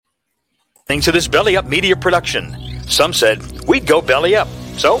To this Belly Up Media production. Some said we'd go belly up,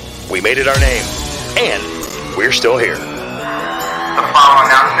 so we made it our name. And we're still here. The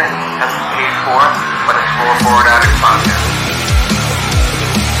following announcement has been paid for, but it's for Forward Addicts Podcast.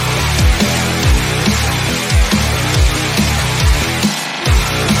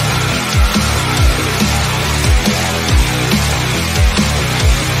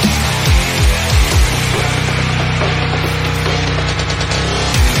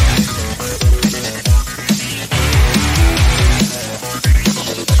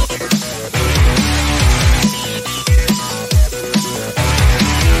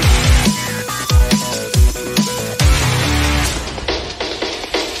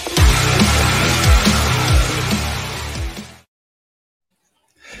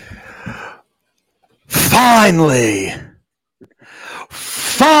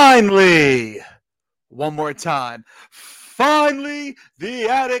 Finally, one more time. Finally, the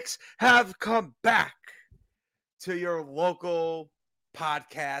Addicts have come back to your local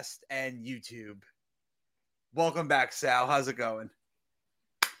podcast and YouTube. Welcome back, Sal. How's it going?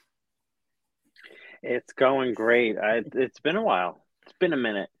 It's going great. It's been a while. It's been a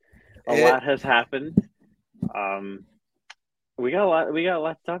minute. A lot has happened. We got a lot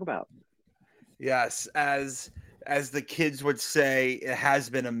to talk about. Yes, as the kids would say, it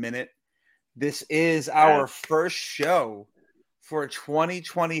has been a minute. This is our first show for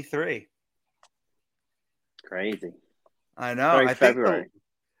 2023. Crazy. I know. I think February.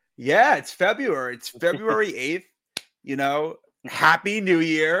 It's February. It's February 8th. You know, Happy New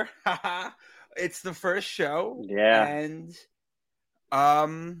Year. It's the first show. Yeah. And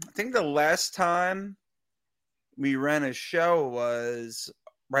I think the last time we ran a show was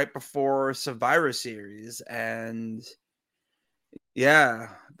right before Survivor Series, and yeah,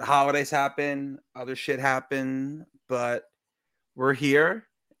 the holidays happen, other shit happen, but we're here,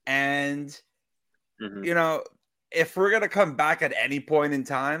 and you know, if we're gonna come back at any point in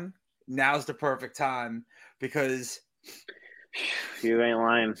time, now's the perfect time, because you ain't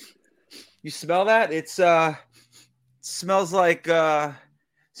lying. You smell that? It smells like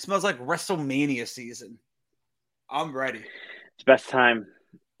WrestleMania season. I'm ready. It's the best time.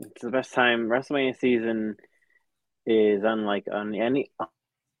 It's the best time. WrestleMania season is unlike any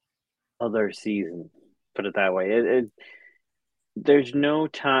other season. Put it that way. There's no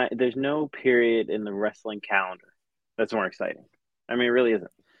time. There's no period in the wrestling calendar that's more exciting. I mean, it really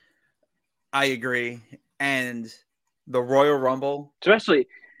isn't. I agree. And the Royal Rumble,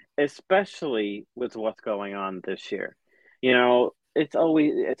 especially with what's going on this year. You know, it's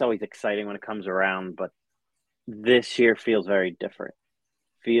always exciting when it comes around, but this year feels very different.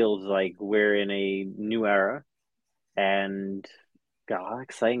 Feels like we're in a new era and got a lot of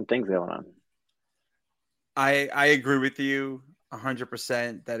exciting things going on. I agree with you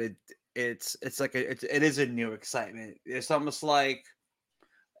 100% that it is a new excitement. It's almost like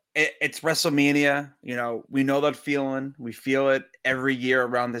it's WrestleMania. You know, we know that feeling. We feel it every year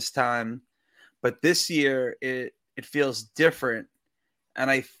around this time, but this year it feels different, and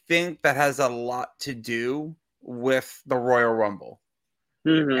I think that has a lot to do with the Royal Rumble.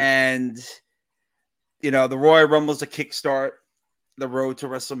 And, you know, the Royal Rumble is a kickstart, the road to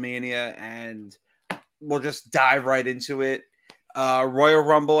WrestleMania, and we'll just dive right into it. Royal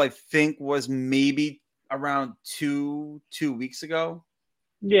Rumble, I think, was maybe around two weeks ago.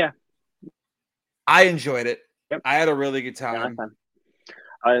 Yeah. I enjoyed it. Yep. I had a really good time.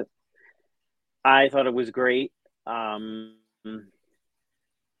 I thought it was great. I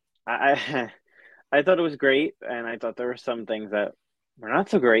thought it was great, and I thought there were some things that were not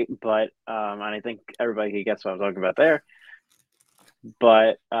so great, but and I think everybody can guess what I'm talking about there.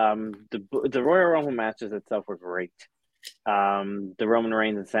 But the Royal Rumble matches itself were great. The Roman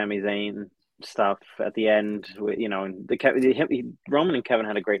Reigns and Sami Zayn stuff at the end, you know, Roman and Kevin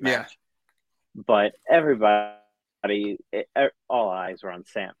had a great match. Yeah. But everybody, all eyes were on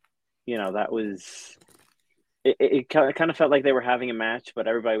Sam. You know, that was it kind of felt like they were having a match, but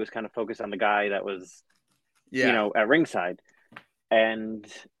everybody was kind of focused on the guy that was, you know, at ringside. And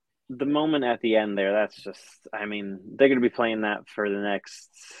the moment at the end there, that's just, I mean, they're going to be playing that for the next,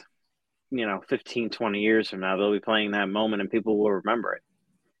 15, 20 years from now. They'll be playing that moment and people will remember it.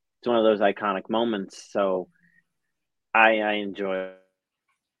 It's one of those iconic moments. So I enjoyed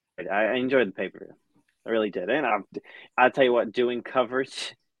it. I enjoyed the pay-per-view. I really did. And I'll tell you what, doing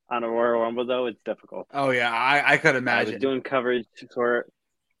coverage on a Royal Rumble, though, it's difficult. Oh, yeah. I could imagine. I was doing coverage for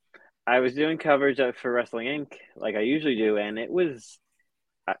Wrestling Inc. like I usually do, and it was,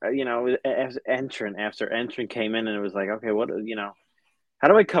 as entrant after entrant came in, and it was like, okay, how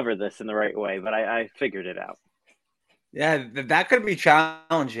do I cover this in the right way? But I figured it out. Yeah, that could be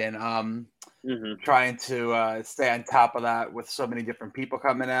challenging. Mm-hmm. trying to stay on top of that with so many different people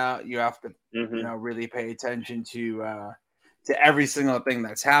coming out. You have to, Mm-hmm. really pay attention to every single thing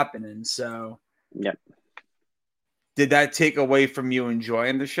that's happening. So, Yep. did that take away from you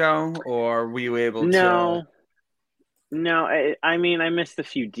enjoying the show, or were you able to? No, no. I mean, I missed a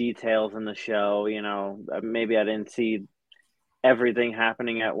few details in the show. Maybe I didn't see everything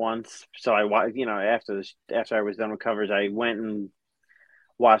happening at once. So after I was done with coverage, I went and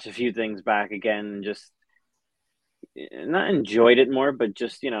watched a few things back again, and just not enjoyed it more, but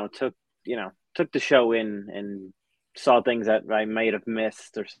just took the show in and saw things that I might have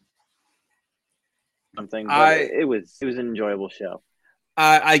missed or something. But I it was an enjoyable show.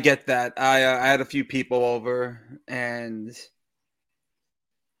 I get that. I had a few people over, and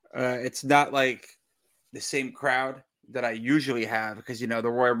it's not like the same crowd that I usually have because the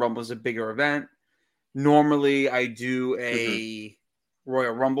Royal Rumble is a bigger event. Normally, I do Mm-hmm. a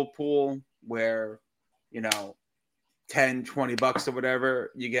Royal Rumble pool where you know 10, $20 or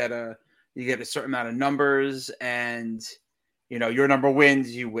whatever. You get a certain amount of numbers, and your number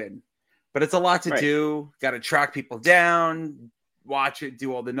wins, you win. But it's a lot to Right. do. Got to track people down, watch it,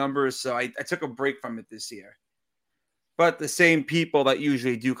 do all the numbers. So I took a break from it this year. But the same people that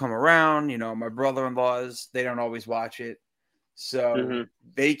usually do come around, my brother-in-laws, they don't always watch it. So Mm-hmm.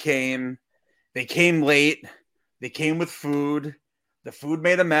 they came. They came late. They came with food. The food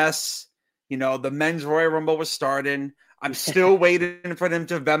made a mess. The men's Royal Rumble was starting. I'm still waiting for them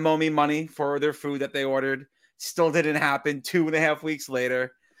to Venmo me money for their food that they ordered. Still didn't happen 2.5 weeks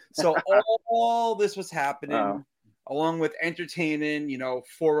later. So all this was Oh. happening along with entertaining,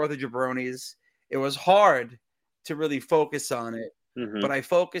 four other jabronis. It was hard to really focus on it, Mm-hmm. but I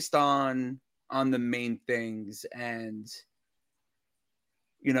focused on the main things. And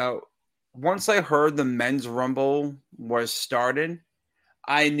you know, once I heard the men's rumble was started,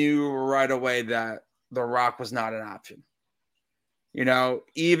 I knew right away that The Rock was not an option.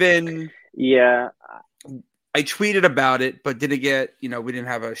 Even Yeah. I tweeted about it, but didn't get, we didn't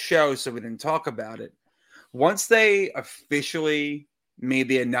have a show, so we didn't talk about it. Once they officially made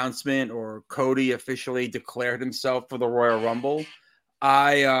the announcement or Cody officially declared himself for the Royal Rumble,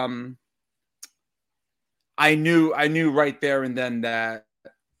 I I knew right there and then that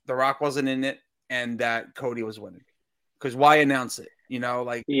The Rock wasn't in it and that Cody was winning. Because why announce it?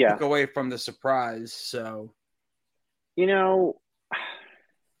 Like Yeah. took away from the surprise. So You know,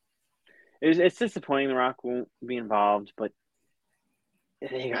 it's disappointing The Rock won't be involved, but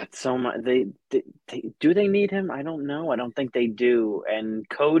they got so much. Do they need him? I don't know. I don't think they do. And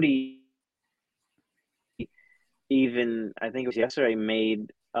Cody, even I think it was yesterday,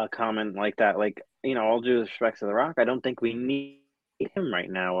 made a comment like that. Like, all due respect to The Rock, I don't think we need him right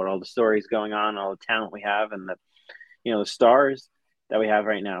now with all the stories going on, all the talent we have, and the stars that we have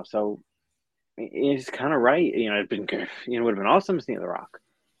right now. So he's kind of right. It would have been awesome to see The Rock.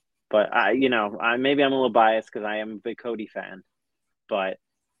 But maybe I'm a little biased because I am a big Cody fan. But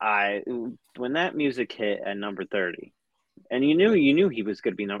when that music hit at number 30, and you knew he was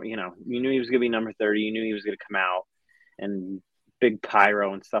going to be you knew he was going to be number 30. You knew he was going to come out and big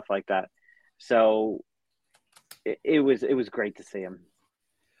pyro and stuff like that. So it was great to see him.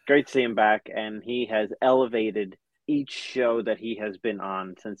 Great to see him back, and he has elevated each show that he has been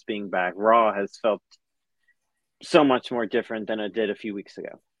on since being back. Raw has felt so much more different than it did a few weeks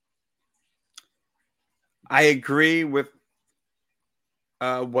ago. I agree with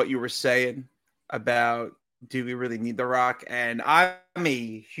what you were saying about do we really need The Rock? And I'm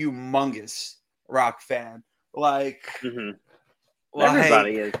a humongous Rock fan. Like, Mm-hmm. like,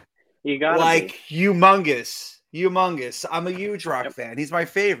 Everybody is. You gotta like be. humongous. I'm a huge Rock Yep. fan. He's my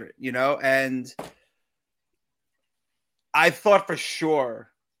favorite, and I thought for sure,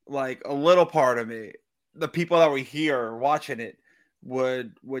 like a little part of me, the people that were here watching it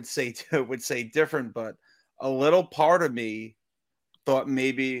would say would say different, but a little part of me thought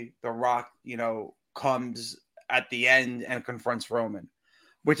maybe The Rock, comes at the end and confronts Roman,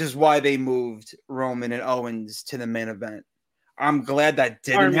 which is why they moved Roman and Owens to the main event. I'm glad that Part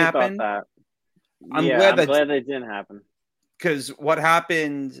didn't of me thought happen. that. I'm Yeah, glad I'm that glad that didn't happen. because what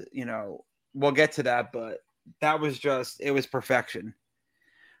happened, we'll get to that, but that was it was perfection.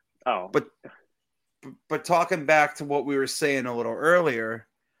 Oh, But but talking back to what we were saying a little earlier,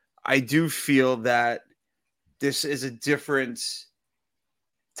 I do feel that this is a different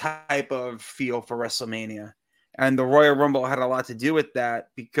type of feel for WrestleMania. And the Royal Rumble had a lot to do with that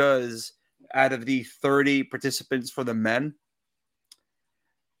because out of the 30 participants for the men,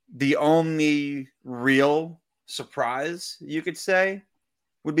 the only real surprise you could say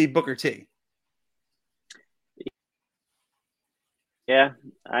would be Booker T. Yeah,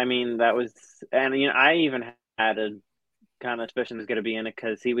 I mean that was, and I even had a kind of suspicion was going to be in it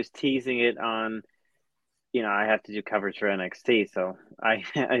because he was teasing it on. I have to do coverage for NXT, so I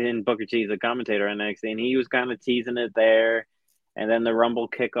in Booker T is a commentator on NXT, and he was kind of teasing it there. And then the Rumble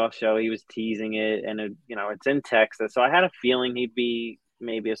kickoff show, he was teasing it, and it's in Texas, so I had a feeling he'd be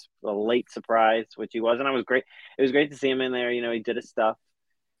maybe a late surprise, which he wasn't. I was great. It was great to see him in there. He did his stuff,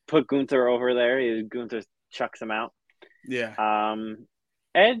 put Gunther over there. Gunther chucks him out. Yeah.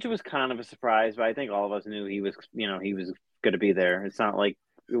 Edge was kind of a surprise, but I think all of us knew he was going to be there. It's not like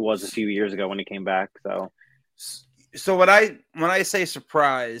it was a few years ago when he came back. So when I say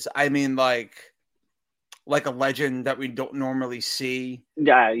surprise, I mean like a legend that we don't normally see.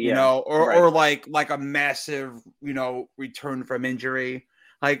 Yeah. Or right. or like a massive, return from injury.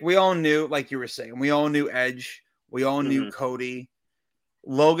 Like we all knew, like you were saying, we all knew Edge, we all knew Cody.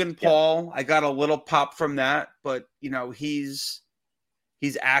 Logan Paul, I got a little pop from that, but he's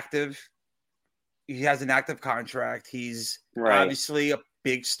active. He has an active contract. He's obviously a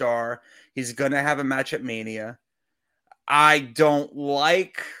big star. He's gonna have a match at Mania. I don't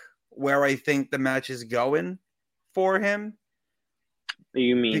like where I think the match is going for him.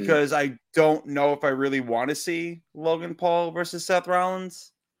 You mean because I don't know if I really want to see Logan Paul versus Seth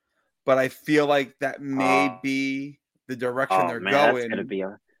Rollins, but I feel like that may be the direction they're going.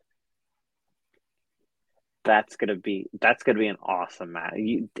 That's gonna be an awesome match.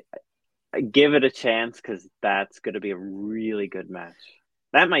 You give it a chance because that's gonna be a really good match.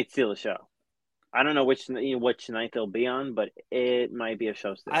 That might steal the show. I don't know which night they'll be on, but it might be a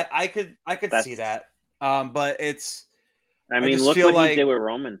show steal. I could see that. But it's. I mean, look what he did with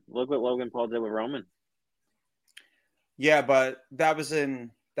Roman. Look what Logan Paul did with Roman. Yeah, but that was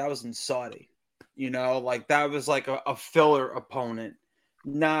in Saudi. Like that was like a filler opponent,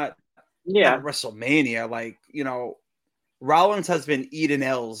 not WrestleMania. Like, Rollins has been eating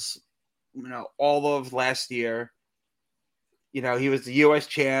L's, all of last year. He was the US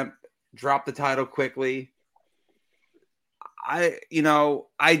champ, dropped the title quickly. I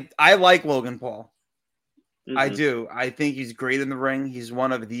like Logan Paul. Mm-hmm. I do. I think he's great in the ring. He's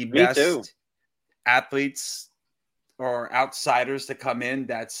one of the best athletes or outsiders to come in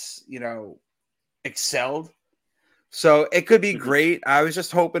that's, excelled. So it could be great. I was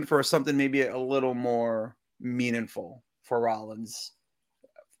just hoping for something maybe a little more meaningful for Rollins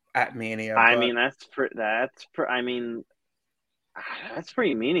at Mania. I mean, that's pretty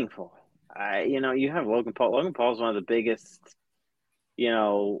meaningful. You have Logan Paul. Logan Paul is one of the biggest, I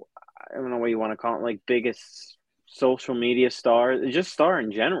don't know what you want to call it, like biggest social media star, just star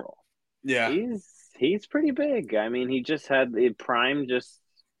in general. Yeah. He's pretty big. I mean, he just had Prime just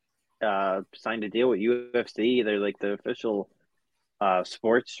signed a deal with UFC. They're like the official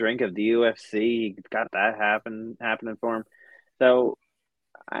sports drink of the UFC. He got that happening for him. So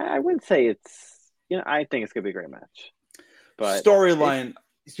I wouldn't say it's, I think it's going to be a great match. But storyline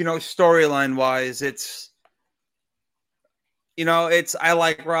wise, it's, I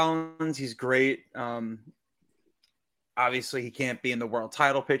like Rollins. He's great. Obviously, he can't be in the world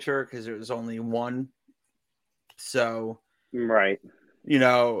title picture because there's only one. So, right.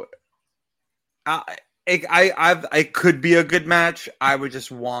 I could be a good match. I would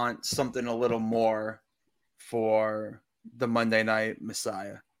just want something a little more for the Monday Night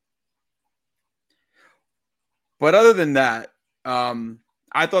Messiah. But other than that,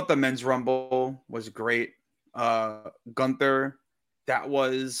 I thought the Men's Rumble was great. Gunther, that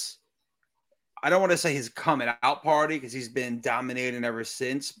was, I don't want to say his coming out party because he's been dominating ever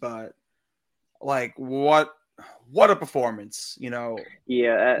since, but like what a performance,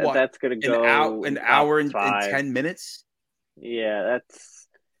 Yeah, that's gonna go an hour and 10 minutes. Yeah,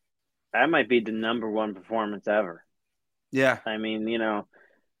 that might be the number one performance ever. Yeah, I mean,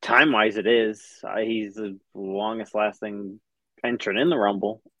 time wise, it is. He's the longest lasting entrant in the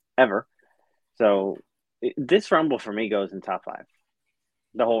Rumble ever. So this Rumble for me goes in top 5.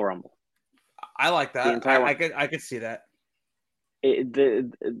 The whole Rumble. I like that. I could see that.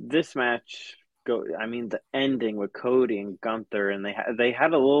 This match I mean, the ending with Cody and Gunther, and they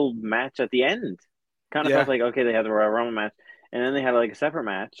had a little match at the end. Kind of felt like, okay, they had the Royal Rumble match, and then they had like a separate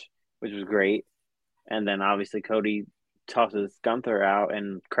match, which was great. And then obviously Cody tosses Gunther out,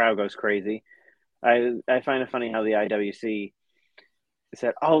 and crowd goes crazy. I find it funny how the IWC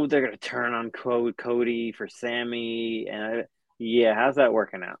said, "Oh, they're gonna turn on Cody for Sammy," and how's that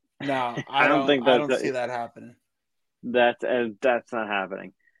working out? No, I don't see that happening. That's not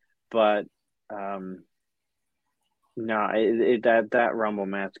happening. But no, that Rumble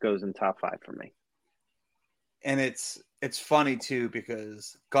match goes in top 5 for me. And it's funny too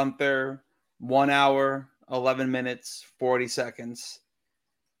because Gunther 1 hour 11 minutes, 40 seconds.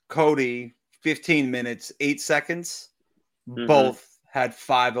 Cody, 15 minutes, 8 seconds. Mhm. Both had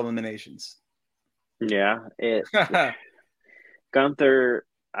 5 eliminations. Yeah, Gunther,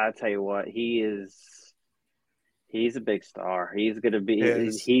 I tell you what, he's a big star. He's gonna be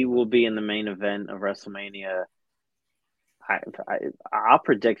he will be in the main event of WrestleMania. I'll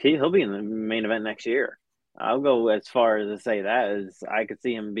predict he'll be in the main event next year. I'll go as far as to say that as I could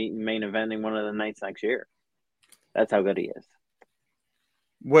see him being main eventing one of the nights next year. That's how good he is.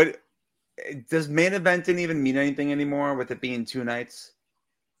 What does main eventing even mean anything anymore with it being 2 nights?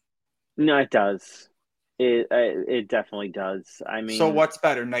 No, it does. It definitely does. I mean, so what's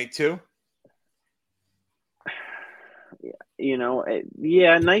better, night 2?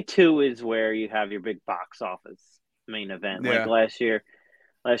 Night 2 is where you have your big box office main event. Yeah. Like last year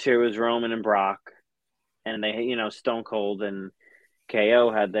it was Roman and Brock, and they, Stone Cold and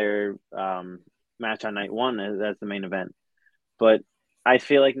KO had their match on night 1 as the main event. But I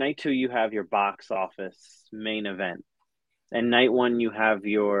feel like night 2 you have your box office main event, and night 1 you have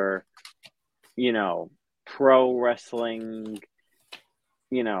your, pro wrestling,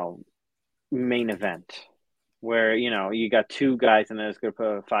 main event. Where, you got 2 guys in there that's going to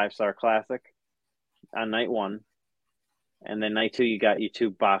put a 5-star classic on night 1. And then night 2, you got your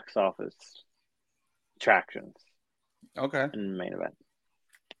 2 box office attractions. Okay. In the main event.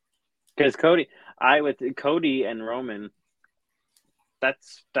 Because Cody and Roman,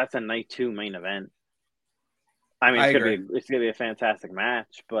 that's a night 2 main event. I mean, it's gonna be a fantastic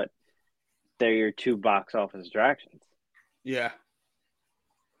match, but they're your 2 box office attractions. Yeah.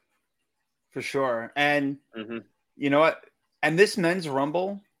 For sure. And you know what? And this men's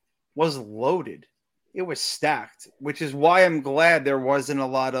Rumble was loaded. It was stacked, which is why I'm glad there wasn't a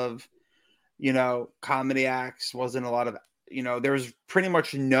lot of, comedy acts, wasn't a lot of, there was pretty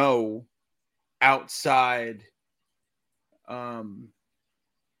much no outside. There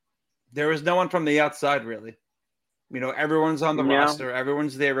was no one from the outside, really. Everyone's on the roster.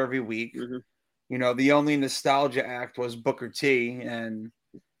 Everyone's there every week. The only nostalgia act was Booker T, and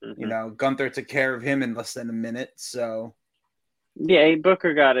Gunther took care of him in less than a minute. So, yeah,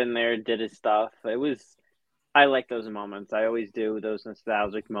 Booker got in there, did his stuff. I like those moments. I always do those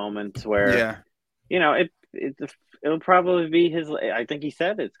nostalgic moments where, it'll probably be his. I think he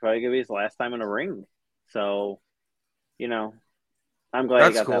said it's probably gonna be his last time in a ring. So, I'm glad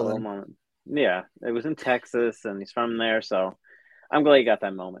he got that little moment. Yeah, it was in Texas, and he's from there, so I'm glad he got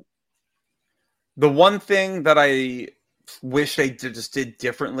that moment. The one thing that I wish they just did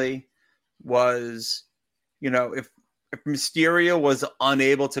differently was, if Mysterio was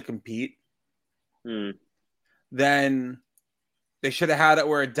unable to compete, then they should have had it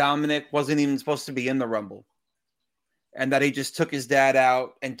where Dominic wasn't even supposed to be in the Rumble, and that he just took his dad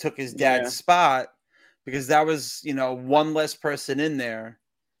out and took his dad's spot, because that was, one less person in there.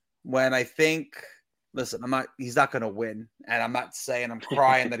 When I think, listen, he's not going to win, and I'm not saying I'm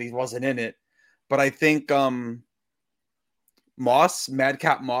crying that he wasn't in it, but I think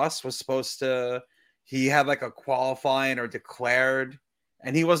Madcap Moss was supposed to, he had like a qualifying or declared,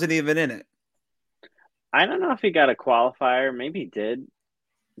 and he wasn't even in it. I don't know if he got a qualifier. Maybe he did,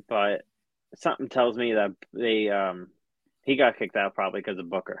 but something tells me that he got kicked out probably because of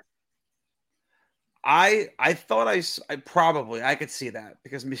Booker. I thought I could see that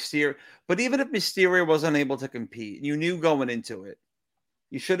because Mysterio, but even if Mysterio wasn't able to compete, you knew going into it,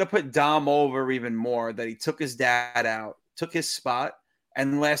 you should have put Dom over even more, that he took his dad out, took his spot,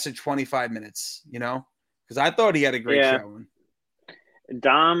 and lasted 25 minutes, because I thought he had a great showing.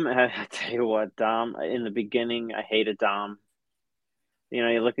 Dom, I tell you what, Dom, in the beginning, I hated Dom. You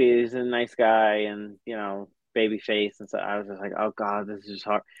look at, he's a nice guy and, baby face. And so I was just like, oh God, this is just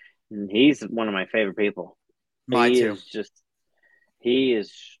hard. And he's one of my favorite people. Mine too.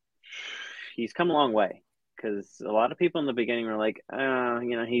 He's come a long way, because a lot of people in the beginning were like,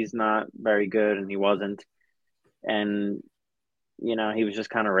 he's not very good, and he wasn't. And, he was just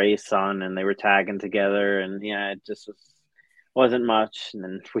kind of Ray's son, and they were tagging together, and it just wasn't much. And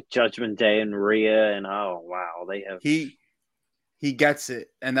then with Judgment Day and Rhea, and oh wow, they have he gets it,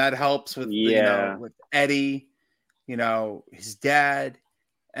 and that helps with with Eddie, his dad.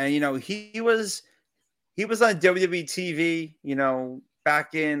 And he was on WWE TV,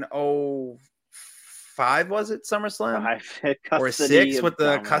 back in 2005, was it SummerSlam? 5 or 6 with the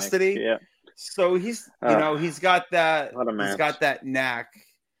Dominic. custody. Yeah. So he's he's got that knack,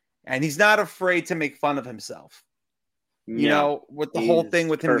 and he's not afraid to make fun of himself. With the whole thing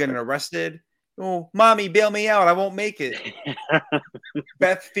with him getting arrested. Oh, mommy, bail me out. I won't make it.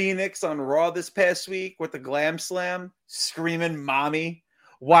 Beth Phoenix on Raw this past week with the Glam Slam screaming mommy,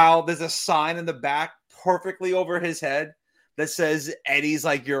 while there's a sign in the back perfectly over his head that says Eddie's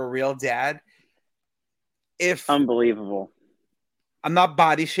like your real dad. If Unbelievable. I'm not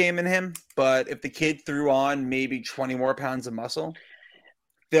body shaming him, but if the kid threw on maybe 20 more pounds of muscle,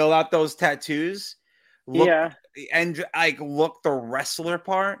 fill out those tattoos, look Yeah. and like look the wrestler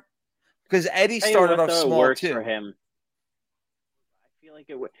part, because Eddie Tell you started what, off though, it small works too. for him. I feel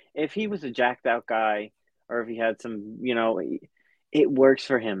like if he was a jacked out guy, or if he had some, it works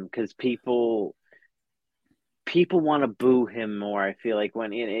for him because people want to boo him more. I feel like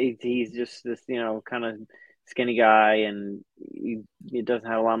when he's just this, kind of skinny guy, and he doesn't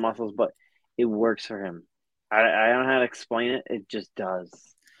have a lot of muscles, but it works for him. I don't know how to explain it. It just does.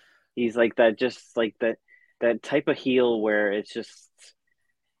 He's like that, just like that type of heel where it's just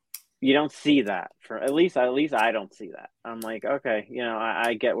you don't see that for at least I don't see that. I'm like, okay,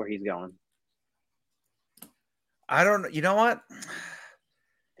 I get where he's going. I don't. You know what?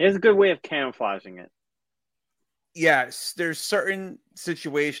 He has a good way of camouflaging it. Yes, there's certain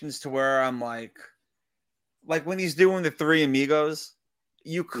situations to where I'm like when he's doing the Three Amigos,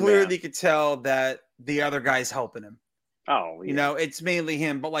 you clearly could tell that the other guy's helping him. Oh, yeah. It's mainly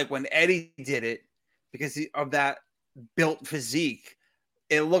him. But like when Eddie did it, because of that built physique,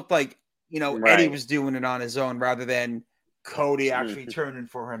 it looked like Right. Eddie was doing it on his own rather than Cody actually turning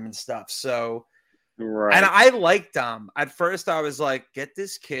for him and stuff. So, right. And I liked Dom. At first, I was like, "Get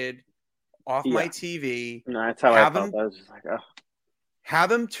this kid off my TV." No, that's how I felt. I was just like, oh.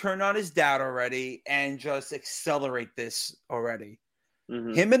 Have him turn on his dad already and just accelerate this already.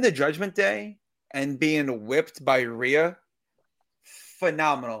 Mm-hmm. Him in the Judgment Day and being whipped by Rhea,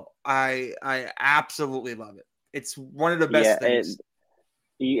 phenomenal. I absolutely love it. It's one of the best things.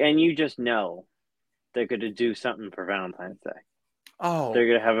 And you just know they're going to do something for Valentine's Day. Oh, they're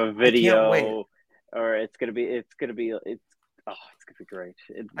going to have a video, or it's going to be great.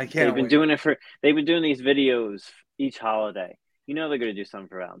 I can't wait. They've been doing these videos each holiday. They're going to do something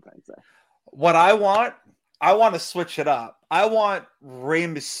for Valentine's Day. What I want to switch it up. I want Rey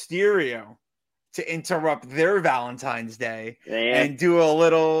Mysterio to interrupt their Valentine's Day and do a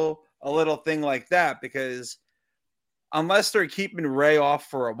little thing like that, because unless they're keeping Rey off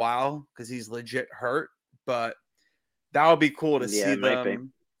for a while because he's legit hurt, but that would be cool to see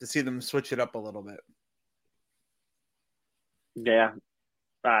them switch it up a little bit. Yeah,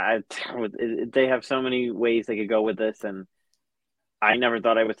 they have so many ways they could go with this, and I never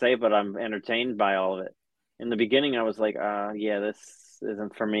thought I would say it, but I'm entertained by all of it. In the beginning, I was like, yeah, this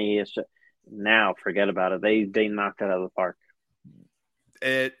isn't for me. It's just, now forget about it. They knocked it out of the park.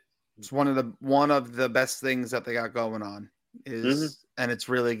 It's one of the best things that they got going on and it's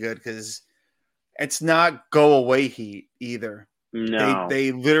really good because it's not go away heat either. No,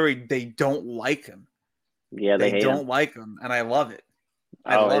 they literally they don't like him. Yeah, they don't like him, and I love it.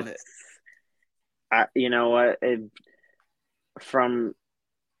 I love it. You know what? Since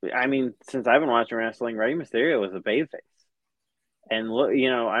I've been watching wrestling, Rey Mysterio was a babyface, and look,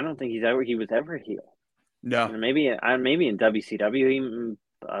 I don't think he was ever a heel. No, maybe in WCW,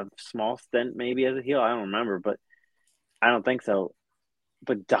 a small stint maybe as a heel. I don't remember, but I don't think so.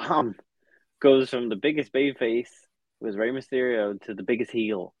 But Dom goes from the biggest babyface with Rey Mysterio to the biggest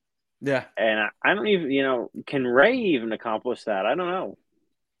heel. Yeah, and I don't even, can Rey even accomplish that? I don't know.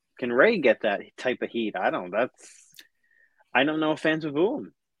 Can Rey get that type of heat? I don't know if fans would boo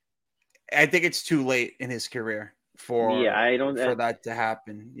him. I think it's too late in his career for that to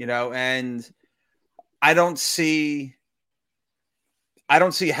happen, and I don't see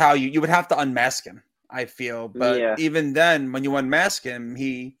how you would have to unmask him, I feel. But even then, when you unmask him,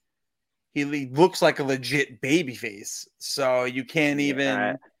 he looks like a legit babyface. So you can't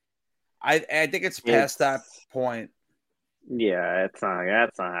even. I think it's past that point. Yeah, that's not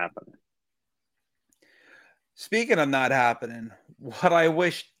happening. Speaking of not happening, what I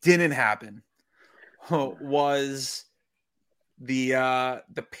wish didn't happen was the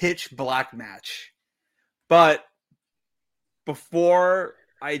pitch black match. But before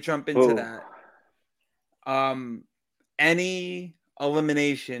I jump into that, any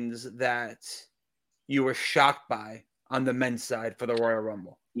eliminations that you were shocked by on the men's side for the Royal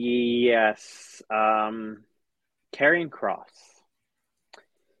Rumble? Yes. Karrion Kross.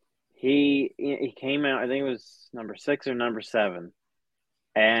 He came out, I think it was number 6 or number 7,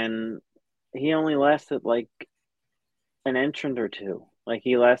 and he only lasted like an entrant or two. Like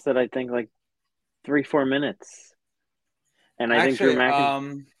he lasted, I think, like 3-4 minutes. And I think Drew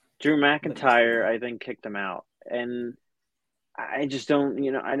McIntyre, I think, kicked him out. And I just don't,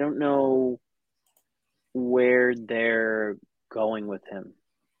 I don't know where they're going with him.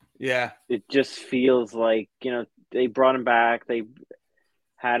 Yeah. It just feels like, they brought him back. They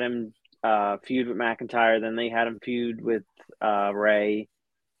had him feud with McIntyre. Then they had him feud with Ray,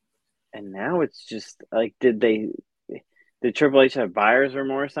 and now it's just like, did Triple H have buyer's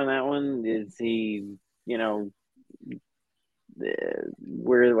remorse on that one? Is he,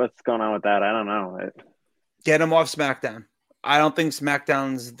 what's going on with that? I don't know. Get him off SmackDown. I don't think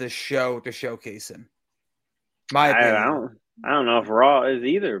SmackDown's the show to showcase him. My opinion. I don't know if Raw is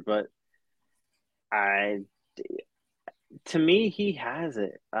either, but to me, he has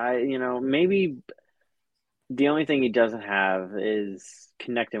it. Maybe the only thing he doesn't have is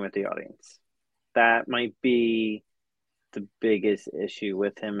connecting with the audience. That might be the biggest issue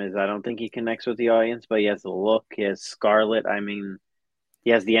with him. Is I don't think he connects with the audience, but he has the look. He has Scarlett. I mean,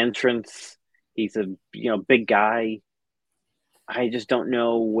 he has the entrance. He's a big guy. I just don't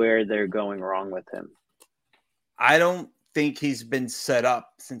know where they're going wrong with him. I don't think he's been set up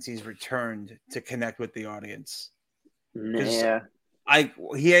since he's returned to connect with the audience. Yeah.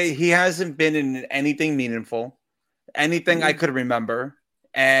 He hasn't been in anything meaningful, anything I could remember.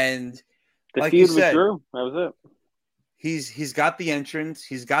 And the like feud you with said, Drew, that was it. He's got the entrance,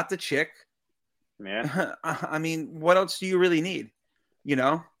 he's got the chick. Yeah. I mean, what else do you really need?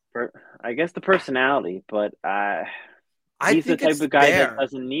 I guess the personality, but he's the type of guy that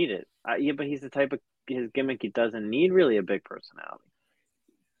doesn't need it. But he's the type of his gimmick. He doesn't need really a big personality.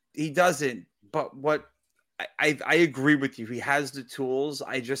 He doesn't. But what I agree with you. He has the tools.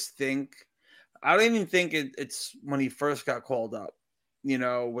 I just think I don't even think it's when he first got called up.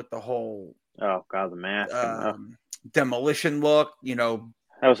 With the whole the mask, demolition look. That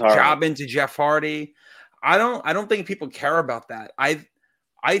was hard. Job into Jeff Hardy. I don't think people care about that.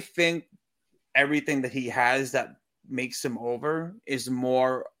 I think everything that he has that makes him over is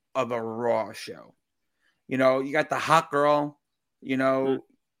more of a Raw show. You got the hot girl,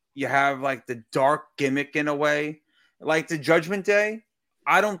 you have like the dark gimmick in a way, like the Judgment Day.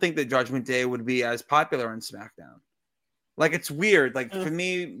 I don't think the Judgment Day would be as popular on SmackDown. Like, it's weird. Like, for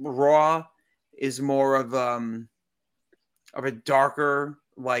me, Raw is more of a darker,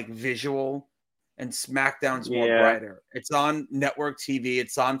 like, visual, and SmackDown's more brighter. It's on network TV.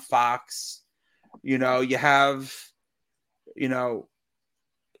 It's on Fox. You have,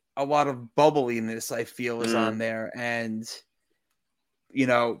 a lot of bubbliness, I feel, is on there. And,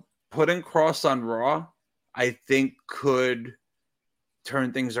 putting Cross on Raw, I think could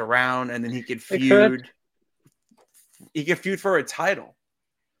turn things around, and then he could feud. He could feud for a title,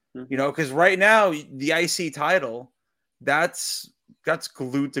 because right now the IC title, that's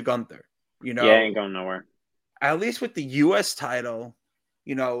glued to Gunther. Ain't going nowhere. At least with the US title,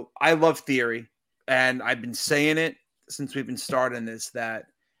 I love Theory, and I've been saying it since we've been starting this, that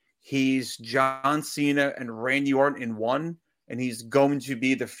he's John Cena and Randy Orton in one, and he's going to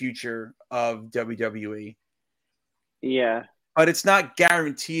be the future of WWE. Yeah. But it's not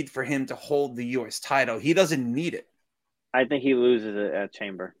guaranteed for him to hold the US title. He doesn't need it. I think he loses it at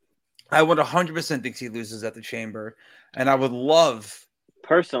Chamber. I would 100% think he loses at the Chamber. And I would love...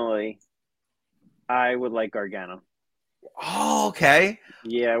 Personally, I would like Gargano. Oh, okay.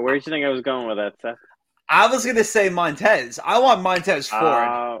 Yeah, where do you think I was going with that, Seth? I was going to say Montez. I want Montez Ford.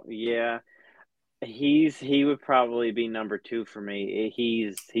 Oh, yeah. He would probably be number 2 for me.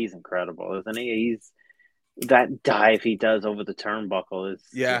 He's incredible, isn't he? That dive he does over the turnbuckle is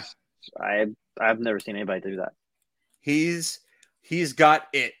just, I've never seen anybody do that. He's got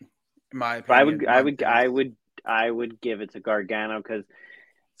it, in my opinion. I would give it to Gargano, because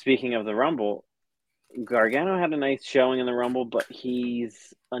speaking of the Rumble, Gargano had a nice showing in the Rumble, but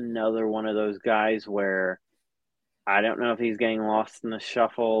he's another one of those guys where I don't know if he's getting lost in the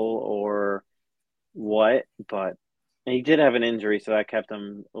shuffle or what, but he did have an injury, so that kept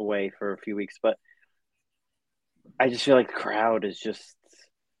him away for a few weeks. But I just feel like the crowd is just,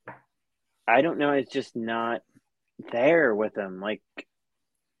 I don't know, it's just not there with him. Like,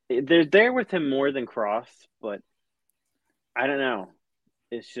 they're there with him more than Cross, but I don't know.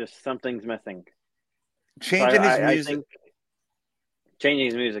 It's just something's missing. Changing his music. Changing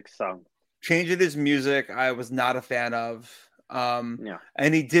his music song. Changing his music, I was not a fan of. Yeah.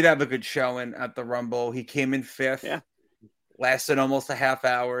 And he did have a good showing at the Rumble. He came in 5th. Yeah. Lasted almost a half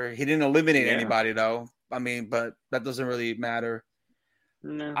hour. He didn't eliminate anybody, though. I mean, but that doesn't really matter.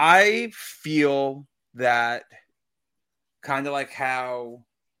 No. I feel that kind of like how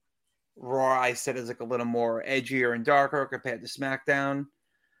Raw, I said, is like a little more edgier and darker compared to SmackDown.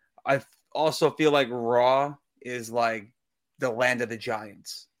 I also feel like Raw is like the land of the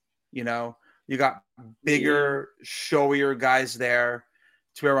giants. You got bigger, showier guys there.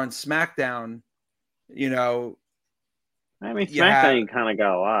 To where on SmackDown, I mean, SmackDown, you kind of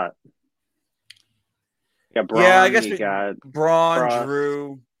got a lot. You got Braun, I guess Braun,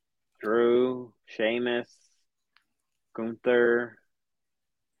 Drew. Drew, Sheamus, Gunther.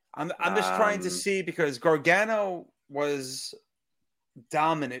 I'm just trying to see because Gargano was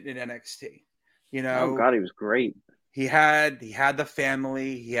dominant in NXT. You know, oh God, he was great. he had the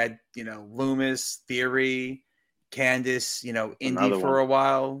family. He had Loomis, Theory, Candice. Indy Another for one. a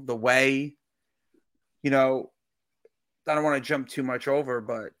while. The Way. I don't want to jump too much over,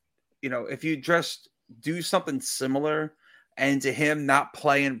 but if you just do something similar, and to him not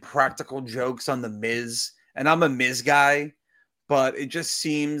playing practical jokes on the Miz, and I'm a Miz guy, but it just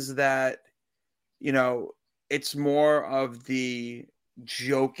seems that it's more of the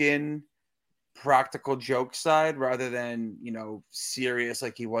joking practical joke side rather than serious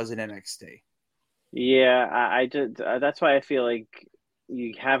like he was in NXT. Yeah, I just that's why I feel like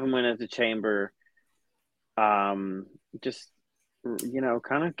you have him win at the Chamber. Just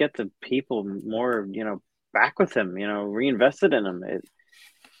kind of get the people more back with him. Reinvested in him.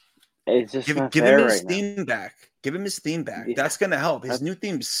 It's just not give fair him his right theme back. Give him his theme back. Yeah. That's gonna help. His new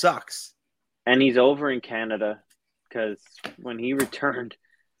theme sucks. And he's over in Canada because when he returned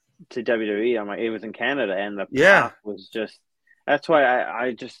to WWE, I'm like, it was in Canada, and the pop was just. That's why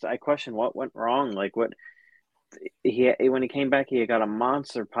I question what went wrong. Like what when he came back, he got a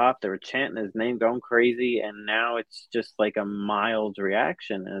monster pop. They were chanting his name, going crazy, and now it's just like a mild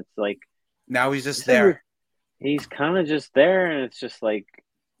reaction. And it's like now he's just there. He's kind of just there, and it's just like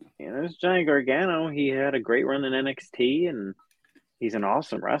it's Johnny Gargano. He had a great run in NXT, and he's an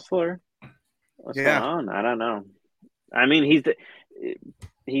awesome wrestler. What's going on? I don't know. I mean,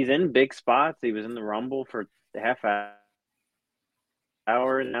 he's in big spots. He was in the Rumble for half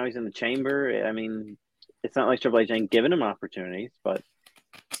hour. Now he's in the Chamber. I mean, it's not like Triple H ain't giving him opportunities, but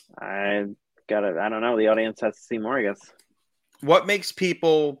I don't know. The audience has to see more, I guess. What makes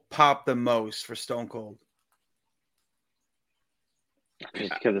people pop the most for Stone Cold?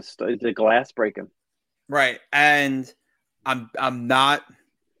 Because it's the glass breaking. Right. And I'm not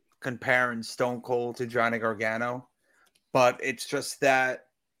comparing Stone Cold to Johnny Gargano, but it's just that,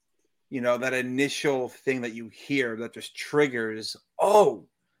 that initial thing that you hear that just triggers,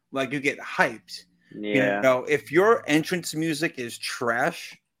 like you get hyped. Yeah. If your entrance music is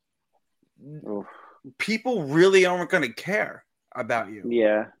trash, people really aren't going to care about you.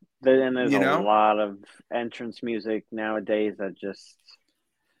 Yeah. And there's a lot of entrance music nowadays that just,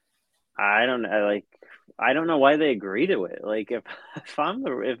 I don't know why they agree to it. Like if I'm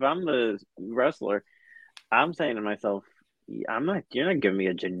the wrestler, I'm saying to myself, you're not giving me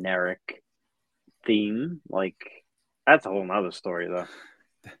a generic theme. Like that's a whole nother story though.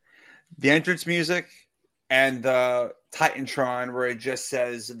 The entrance music and the Titantron where it just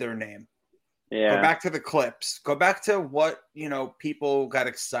says their name. Yeah. Go back to the clips. Go back to what, people got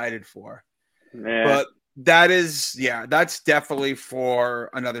excited for. Yeah. But that's definitely for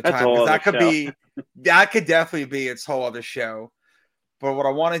another time. That could definitely be its whole other show. But what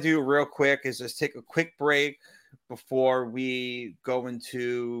I want to do real quick is just take a quick break before we go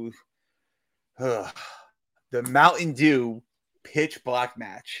into the Mountain Dew Pitch Black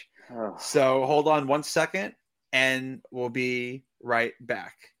match. Oh. So hold on 1 second and we'll be right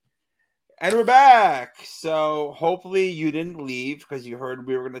back. And we're back. So hopefully you didn't leave because you heard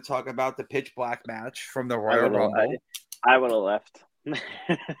we were going to talk about the Pitch Black match from the Royal Rumble. I would have left.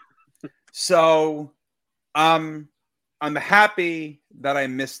 So I'm happy that I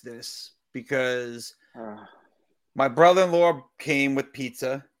missed this because my brother-in-law came with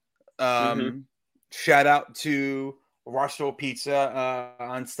pizza. Shout out to Russell Pizza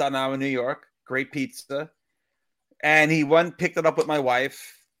on Staten Island, New York. Great pizza. And he picked it up with my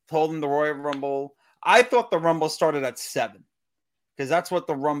wife. Told him the Royal Rumble. I thought the Rumble started at 7 because that's what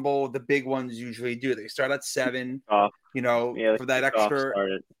the big ones usually do. They start at 7, for that extra.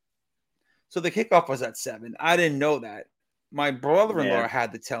 Started. So the kickoff was at 7. I didn't know that. My brother-in-law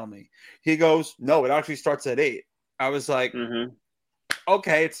had to tell me. He goes, no, it actually starts at 8. I was like,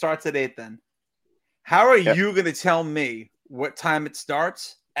 okay, it starts at 8 then. How are you going to tell me what time it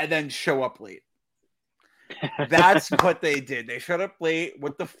starts and then show up late? That's what they did. They showed up late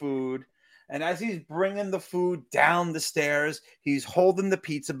with the food. And as he's bringing the food down the stairs, he's holding the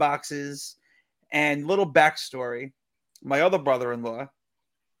pizza boxes. And little backstory, my other brother-in-law,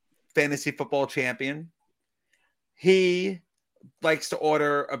 fantasy football champion, he likes to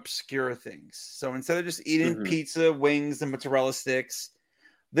order obscure things. So instead of just eating pizza, wings, and mozzarella sticks,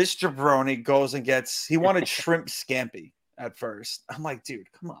 this jabroni goes and he wanted shrimp scampi at first. I'm like,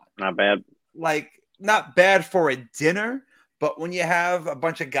 dude, come on. Not bad. Like, not bad for a dinner, but when you have a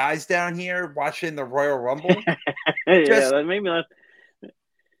bunch of guys down here watching the Royal Rumble, that made me laugh.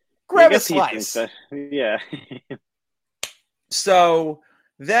 Grab a slice. Yeah. So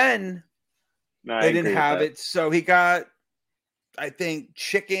Then I they didn't agree with have that. it, so he got, I think,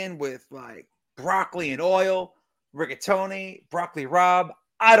 chicken with like broccoli and oil, rigatoni, broccoli rabe.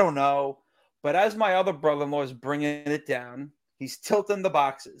 I don't know. But as my other brother-in-law is bringing it down, he's tilting the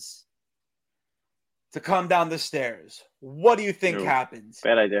boxes to come down the stairs. What do you think No, happens?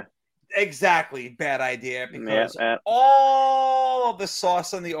 bad idea. Exactly, bad idea, Yeah, because all of the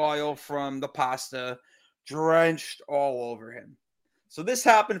sauce and the oil from the pasta drenched all over him. So this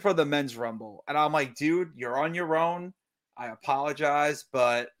happened for the men's rumble, and I'm like, dude, you're on your own. I apologize,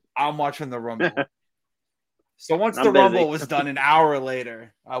 but I'm watching the rumble. So once I'm the busy. rumble was done, an hour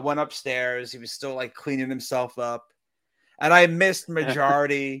later, I went upstairs. He was still like cleaning himself up, and I missed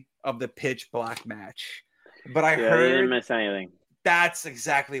majority of the pitch black match. But I Yeah, you heard didn't miss anything. that's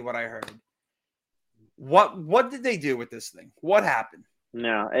exactly what I heard. What did they do with this thing? What happened?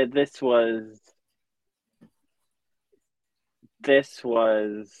 No, this was.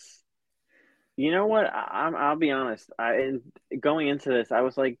 You know what? I'll be honest. Going into this, I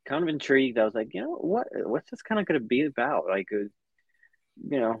was like kind of intrigued. I was like, you know what's this kind of going to be about? Like,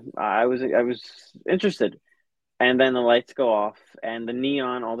 I was interested. And then the lights go off, and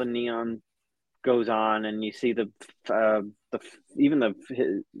all the neon goes on, and you see even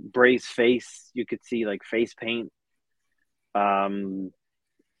Bray's face. You could see like face paint. LA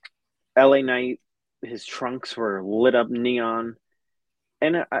Knight, his trunks were lit up neon.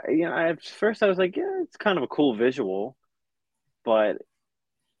 And at first I was like, yeah, it's kind of a cool visual, but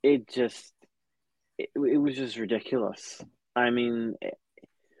it was just ridiculous. I mean,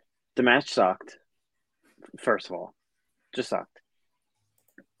 the match sucked. First of all, just sucked.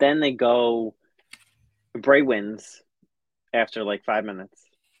 Then Bray wins after like 5 minutes,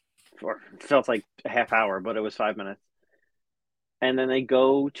 or it felt like a half hour, but it was 5 minutes. And then they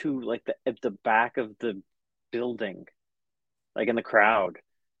go to like the back of the building, like in the crowd.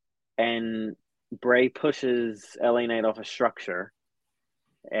 And Bray pushes LA Knight off a structure,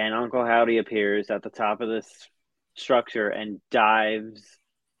 and Uncle Howdy appears at the top of this structure and dives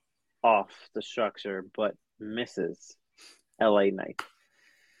off the structure, but misses LA Knight.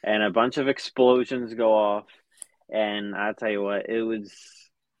 And a bunch of explosions go off, and I tell you what, it was,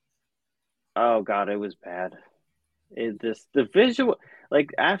 oh God, it was bad. The visual,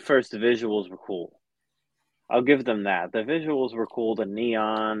 like at first the visuals were cool. I'll give them that. The visuals were cool. The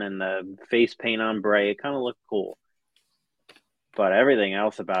neon and the face paint on Bray, it kind of looked cool. But everything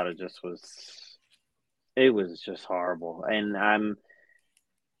else about it was just horrible. And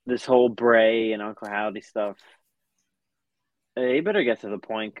this whole Bray and Uncle Howdy stuff, they better get to the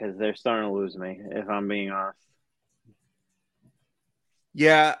point because they're starting to lose me, if I'm being honest.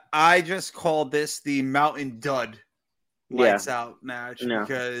 Yeah, I just called this the Mountain Dud lights out match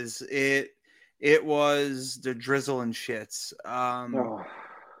because it was the drizzle and shits. I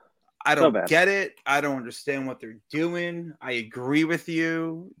don't get it. I don't understand what they're doing. I agree with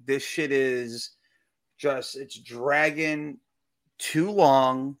you. This shit is it's dragging too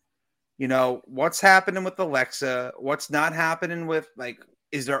long. You know, what's happening with Alexa? What's not happening with, like,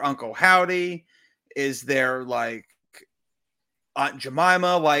 is there Uncle Howdy? Is there like Aunt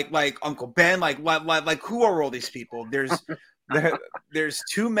Jemima? Like Uncle Ben? Like who are all these people? There's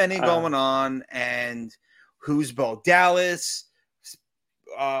too many going on, and who's Bo Dallas?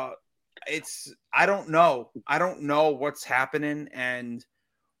 I don't know. I don't know what's happening, and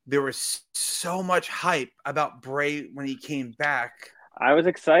there was so much hype about Bray when he came back. I was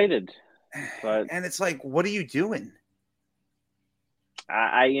excited, but and it's like, what are you doing?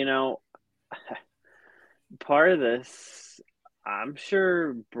 Part of this, I'm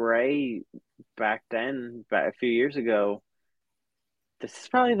sure Bray back a few years ago, this is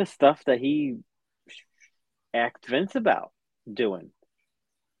probably the stuff that he asked Vince about doing.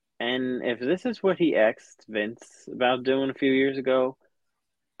 And if this is what he asked Vince about doing a few years ago,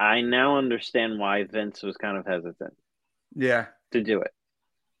 I now understand why Vince was kind of hesitant. Yeah. To do it.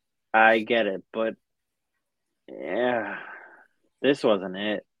 I get it, but yeah, this wasn't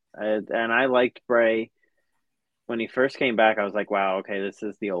it. And I liked Bray. When he first came back, I was like, wow, okay, this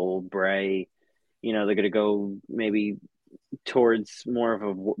is the old Bray. You know, they're going to go maybe towards more of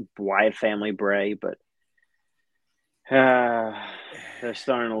a wide family Bray, but they're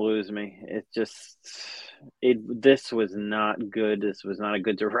starting to lose me. This was not good. This was not a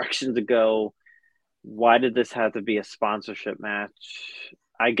good direction to go. Why did this have to be a sponsorship match?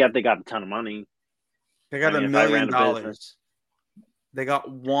 I get they got a ton of money. They got $1 million. They got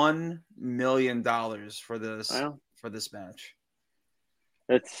 $1 million for this match.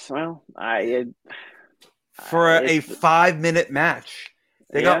 For a 5-minute match.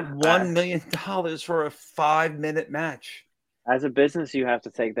 They got $1 million for a 5-minute match. As a business, you have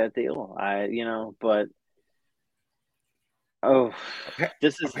to take that deal. But oh,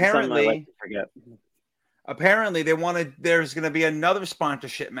 this is something I like Apparently, to forget. apparently they wanted. There's going to be another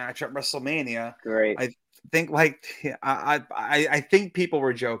sponsorship match at WrestleMania. Great. I think like I think people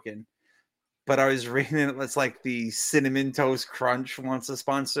were joking, but I was reading it. It's like the Cinnamon Toast Crunch wants to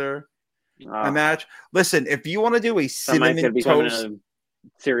sponsor a Oh, match. Listen, if you want to do a that might cinnamon could become toast, a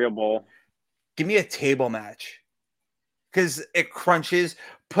cereal bowl. give me a table match because it crunches.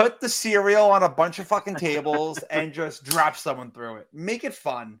 Put the cereal on a bunch of fucking tables and just drop someone through it. Make it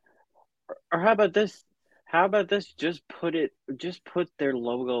fun. Or how about this? How about this? Just put their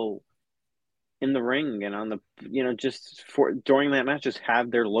logo in the ring and on the, just for during that match, just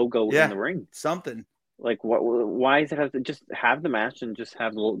have their logo in Yeah, the ring. something. Like, what? Why does it have to just have the match and just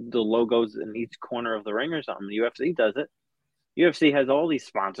have the logos in each corner of the ring or something? UFC does it. UFC has all these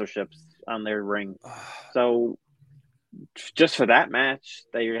sponsorships on their ring. So just for that match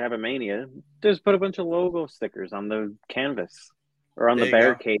that you have a Mania, just put a bunch of logo stickers on the canvas or on There the you go.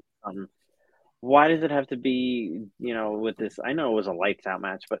 barricade. Why does it have to be, with this? I know it was a lights out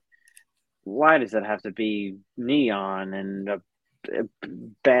match, but why does it have to be neon and a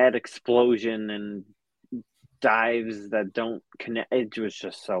bad explosion and dives that don't connect? It was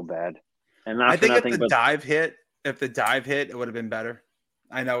just so bad. And not I for think nothing, but if the dive hit, it would have been better.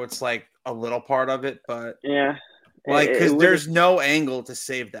 I know it's like a little part of it, but yeah, like it because would have. there's no angle to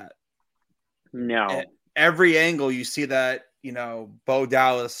save that. No, Every angle you see that, Bo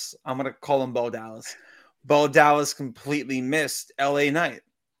Dallas, I'm gonna call him Bo Dallas. Bo Dallas completely missed LA Knight.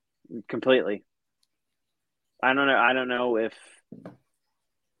 completely. I don't know if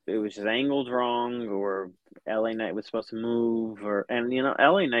it was just angled wrong or LA Knight was supposed to move and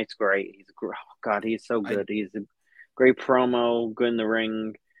LA Knight's great. Oh God, he's so I good. He's a great promo, good in the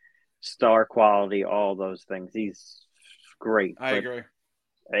ring, star quality, all those things. He's great, I but agree.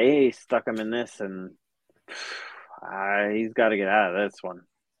 they stuck him in this, and he's got to get out of this one.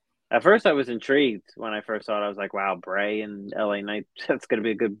 At first, I was intrigued when I first saw it. I was like, "Wow, Bray and LA Knight, that's going to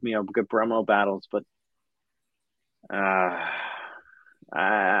be a good, good promo battles." But uh,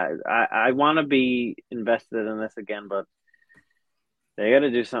 I want to be invested in this again, but they got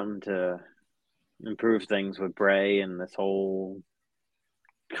to do something to improve things with Bray and this whole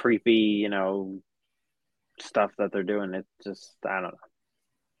creepy, stuff that they're doing. It just, I don't know.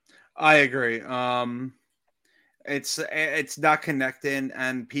 I agree. It's not connecting,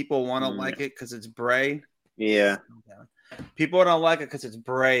 and people want to like it because it's Bray. Yeah, People don't like it because it's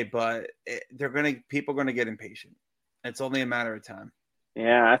Bray, but people are gonna get impatient. It's only a matter of time.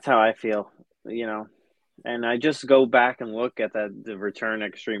 yeah, that's how I feel. You know, and I just go back and look at the return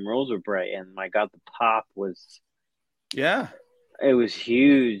Extreme Rules with Bray, and my God, the pop was Yeah, it was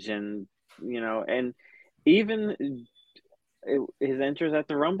huge, and and even his entrance at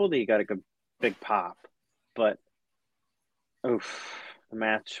the Rumble, he got a good big pop, but oof, the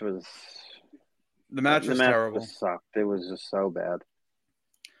match was the match the was match terrible. just sucked. It was just so bad,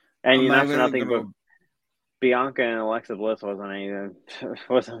 and I'm not not for even nothing, but gonna. Bianca and Alexa Bliss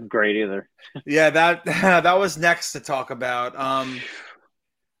wasn't great either. Yeah, that that was next to talk about.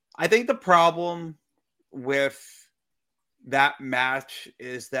 I think the problem with that match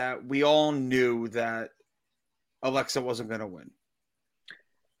is that we all knew that Alexa wasn't going to win.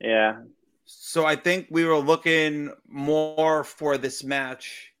 Yeah, So I think we were looking more for this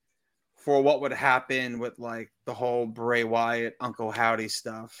match for what would happen with like the whole Bray Wyatt, Uncle Howdy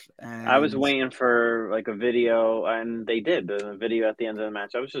stuff. I was And waiting for like a video, and they did the video at the end of the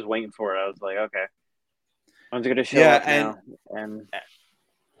match. I was just waiting for it. I was like, okay, when's it gonna show yeah, up now? And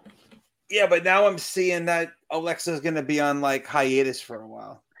but now I'm seeing that Alexa's going to be on like hiatus for a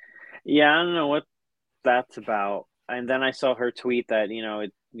while. yeah, I don't know what that's about. And then I saw her tweet that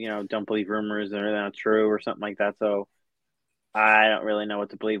don't believe rumors, they're not true or something like that. So I don't really know what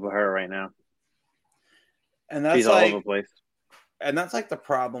to believe with her right now. And She's that's all over the like place. the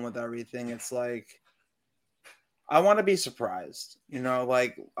problem with everything. It's like I want to be surprised.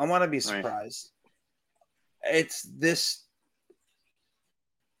 Like I want to be Right. surprised. It's this.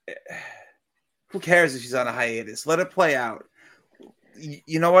 Who cares if she's on a hiatus? Let it play out.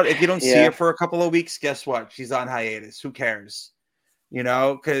 You know what? If you don't see Yeah. her for a couple of weeks, guess what? She's on hiatus. Who cares?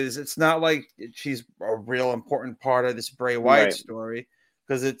 Because it's not like she's a real important part of this Bray Wyatt Right. story.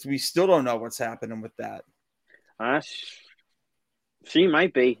 Because we still don't know what's happening with that. She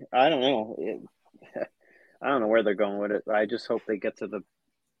might be. I don't know. I don't know where they're going with it. I just hope they get to the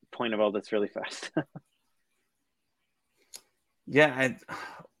point of all this really fast. Yeah, and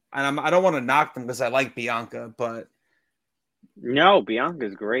I don't want to knock them because I like Bianca, but No,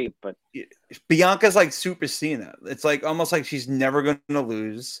 Bianca's great, but Bianca's like Super Cena. It's like almost like she's never going to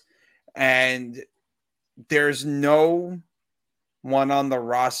lose, and there's no one on the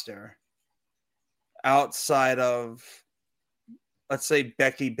roster outside of, let's say,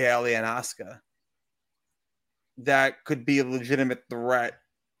 Becky, Bayley, and Asuka that could be a legitimate threat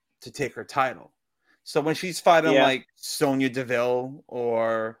to take her title. So when she's fighting like Sonya Deville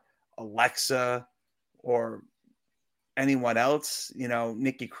or Alexa or anyone else,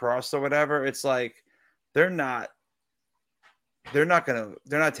 Nikki Cross or whatever, it's like they're not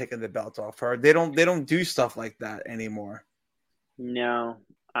taking the belt off her. They don't do stuff like that anymore. No,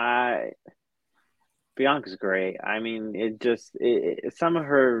 Bianca's great. I mean, some of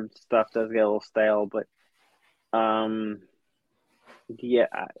her stuff does get a little stale, but yeah,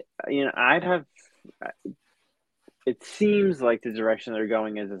 I'd have. It seems like the direction they're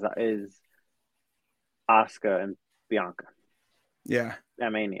going is Asuka and Bianca. Yeah,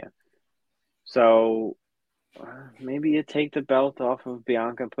 at Mania. So maybe you take the belt off of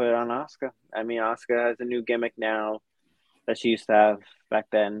Bianca and put it on Asuka. I mean, Asuka has a new gimmick now that she used to have back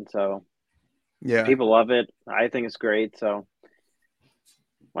then. So yeah, people love it. I think it's great. So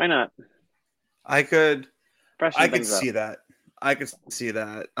why not? I could Freshen see up. that. I could see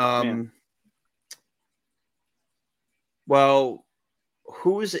that. Well,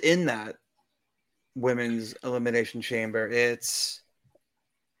 who's in that women's elimination chamber?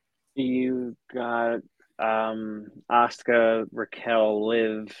 You got Asuka, Raquel,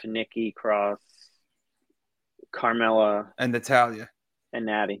 Liv, Nikki Cross, Carmella, and Natalya and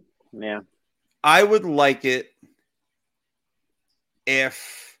Natty. Yeah, I would like it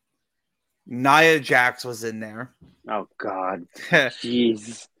if Nia Jax was in there. Oh God,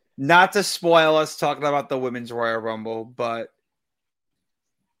 jeez. Not to spoil us talking about the Women's Royal Rumble, but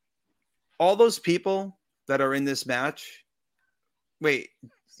all those people that are in this match. Wait,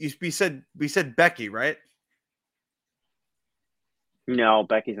 we said Becky, right? No,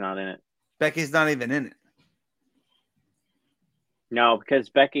 Becky's not in it. Becky's not even in it. No, because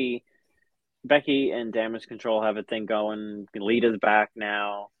Becky and Damage Control have a thing going. Lita's back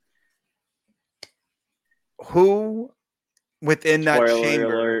now. Who within that Spoiler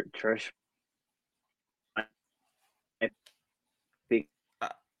chamber? alert, Trish. I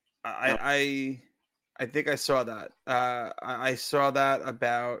think I saw that. I saw that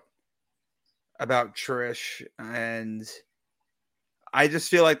about Trish, and I just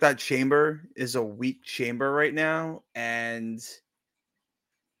feel like that chamber is a weak chamber right now, and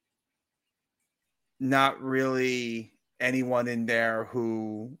not really anyone in there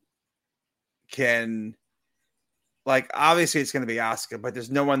who can, like, obviously it's going to be Asuka, but there's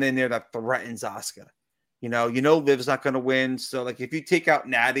no one in there that threatens Asuka. Liv's not going to win. So, like, if you take out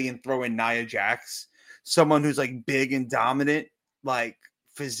Natty and throw in Nia Jax, someone who's like big and dominant, like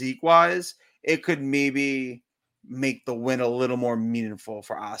physique wise, it could maybe make the win a little more meaningful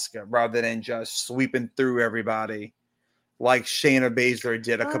for Asuka rather than just sweeping through everybody like Shayna Baszler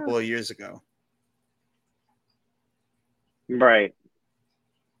did a couple of years ago. Right.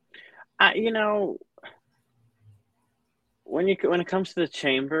 When it comes to the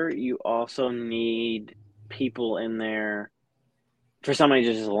chamber, you also need people in there for somebody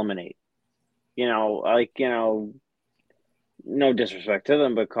to just eliminate. No disrespect to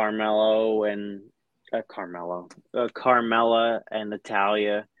them, but Carmella and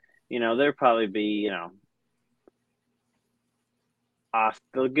Natalya, there'll probably be,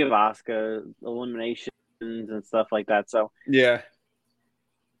 they'll give Asuka eliminations and stuff like that. So yeah,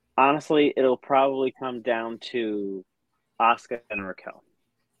 honestly, it'll probably come down to Asuka and Raquel.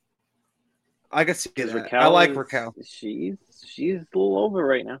 I can see that. Raquel, I like Raquel. She's a little over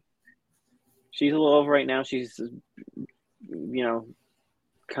right now. She's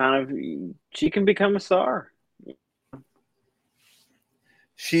kind of, she can become a star.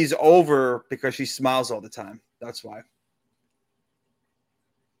 She's over because she smiles all the time. That's why.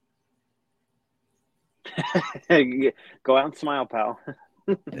 Go out and smile, pal.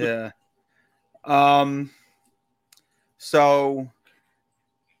 Yeah. So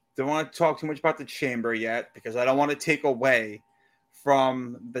don't want to talk too much about the chamber yet because I don't want to take away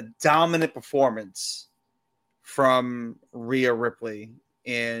from the dominant performance from Rhea Ripley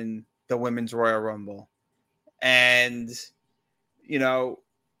in the Women's Royal Rumble. And,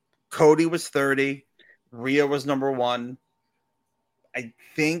 Cody was 30. Rhea was number 1. I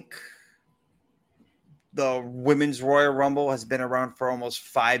think the Women's Royal Rumble has been around for almost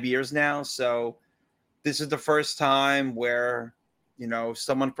 5 years now. So this is the first time where,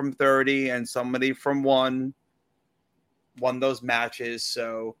 someone from 30 and somebody from 1 won those matches.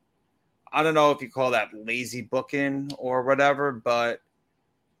 So I don't know if you call that lazy booking or whatever, but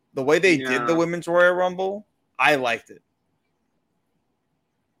the way they did the Yeah. Women's Royal Rumble, I liked it.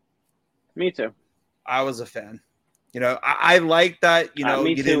 Me too. I was a fan. I like that, Me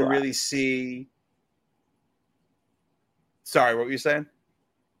you too. didn't really see. Sorry, what were you saying?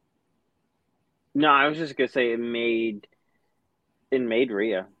 No, I was just gonna say it made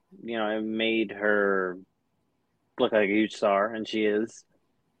Rhea. It made her look like a huge star, and she is.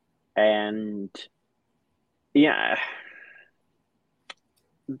 And yeah,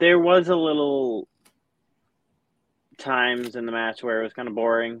 there was a little times in the match where it was kind of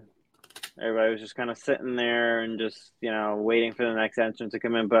boring. Everybody was just kind of sitting there and just waiting for the next entrance to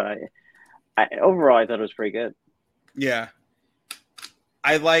come in. But overall, I thought it was pretty good. Yeah.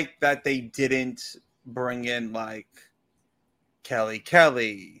 I like that they didn't bring in like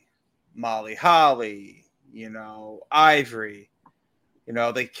Kelly, Molly Holly, Ivory.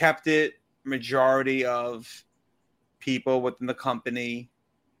 They kept it majority of people within the company.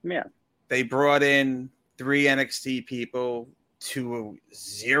 Yeah. They brought in 3 NXT people to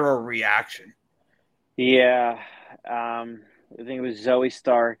 0 reaction. Yeah. I think it was Zoe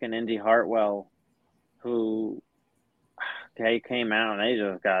Stark and Indy Hartwell who they came out and they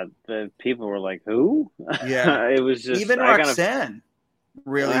just got the people were like, who? Yeah. It was just even Roxanne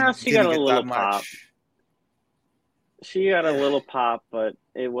really she didn't got a get little that pop. much. She got a little pop, but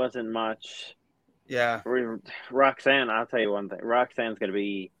it wasn't much. Yeah. Roxanne, I'll tell you one thing. Roxanne's going to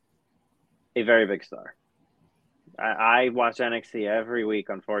be a very big star. I watch NXT every week,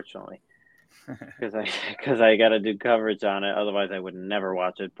 unfortunately, because I got to do coverage on it. Otherwise, I would never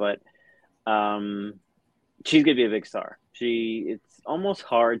watch it. But she's going to be a big star. It's almost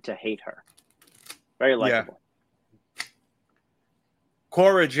hard to hate her. Very likable. Yeah.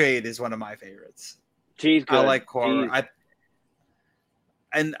 Cora Jade is one of my favorites. She's good. I like Cora.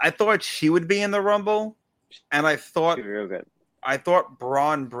 I thought she would be in the Rumble, and I thought She's real good. I thought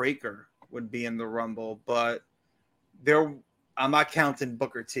Braun Breaker would be in the Rumble, but I'm not counting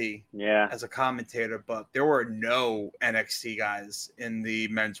Booker T as a commentator, but there were no NXT guys in the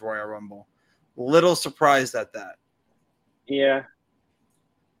Men's Royal Rumble. Little surprised at that. Yeah.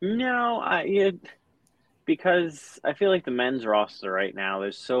 No, because I feel like the men's roster right now,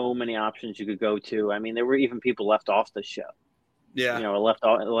 there's so many options you could go to. I mean, there were even people left off the show. Yeah. Left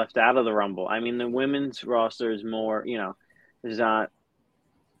out of the Rumble. I mean, the women's roster is more, there's not,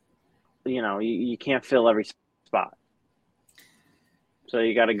 you can't fill every spot. So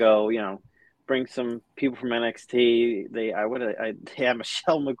you got to go, bring some people from NXT. They had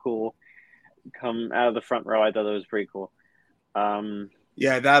Michelle McCool come out of the front row. I thought that was pretty cool.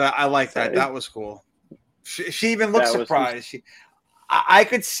 Yeah, that I like that. That was cool. She even looked surprised. I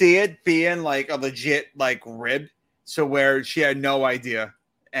could see it being like a legit like rib, so where she had no idea,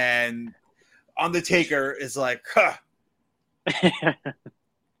 and Undertaker is like, huh.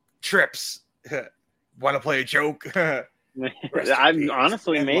 Trips. Want to play a joke?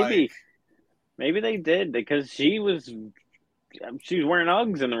 Honestly, maybe they did because she was wearing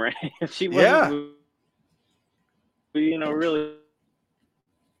Uggs in the ring. She wasn't, really.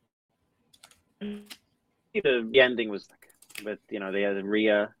 The ending was with they had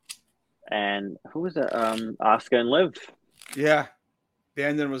Rhea and who was it? Asuka and Liv. Yeah, the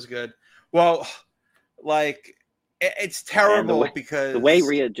ending was good. Well, like it's terrible because the way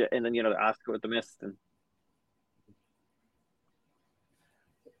Rhea and then Asuka with the mist and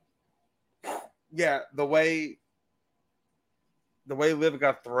the way Liv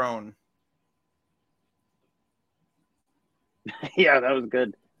got thrown. Yeah, that was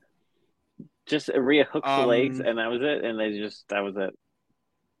good. Just Rhea hooks the legs, and that was it. And that was it.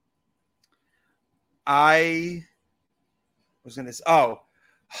 I was going to say,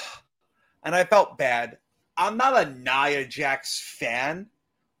 and I felt bad. I'm not a Nia Jax fan,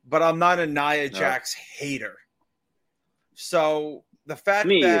 but I'm not a Nia Jax hater. So the fact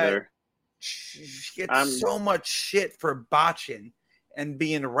that either. She gets so much shit for botching and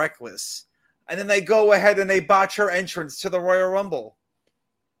being reckless, and then they go ahead and they botch her entrance to the Royal Rumble.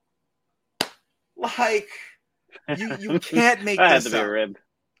 Like, you can't make that this had to up. Be a rib.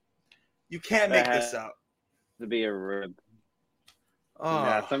 You can't make this up. To be a rib. Oh.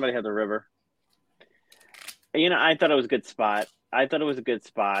 Yeah, somebody had the river. I thought it was a good spot.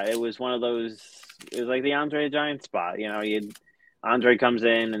 It was one of those. It was like the Andre the Giant spot. Andre comes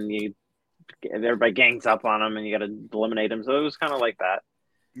in and everybody gangs up on him and you got to eliminate him. So it was kind of like that.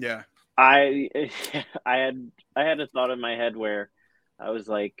 Yeah. I had a thought in my head where I was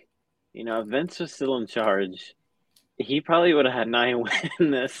like, if Vince was still in charge, he probably would have had Nia win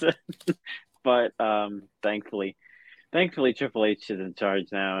this, but thankfully Thankfully, Triple H is in charge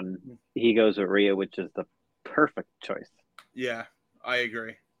now, and he goes with Rhea, which is the perfect choice. Yeah, I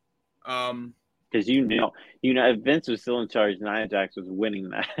agree. Because if Vince was still in charge, Nia Jax was winning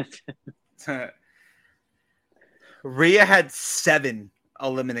that. Rhea had 7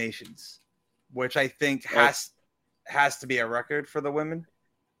 eliminations, which I think has to be a record for the women.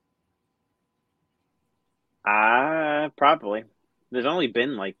 Probably. There's only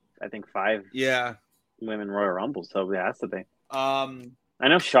been I think 5 women Royal Rumbles, so it has to be. I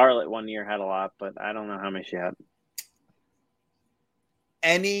know Charlotte one year had a lot, but I don't know how many she had.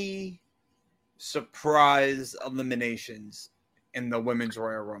 Any surprise eliminations in the women's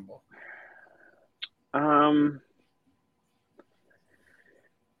Royal Rumble? I'm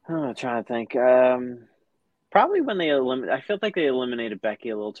trying to think. Probably when they I feel like they eliminated Becky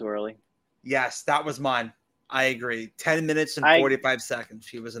a little too early. Yes, that was mine. I agree. 10 minutes and 45 seconds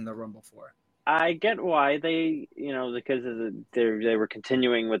she was in the Rumble for. I get why they, because they were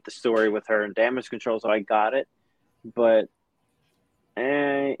continuing with the story with her and Damage Control, so I got it. But,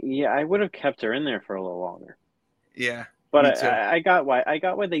 I would have kept her in there for a little longer. Yeah, but I got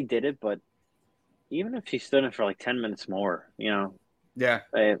why they did it. But even if she stood in for 10 minutes more, yeah.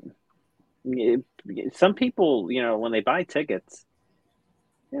 Some people, when they buy tickets,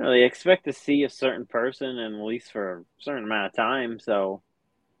 they expect to see a certain person and at least for a certain amount of time. So,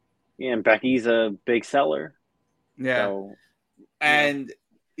 yeah, and Becky's a big seller. Yeah. So, and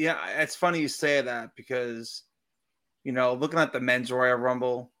it's funny you say that because, looking at the men's Royal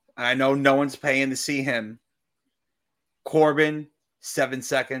Rumble, I know no one's paying to see him. Corbin, 7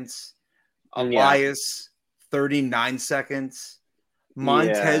 seconds. Elias, 39 seconds.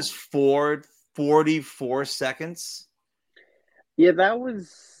 Montez Ford, 44 seconds. Yeah, that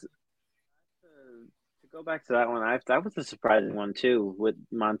was to go back to that one. That was a surprising one too. With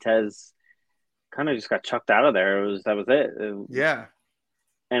Montez, kind of just got chucked out of there. That was it. Yeah,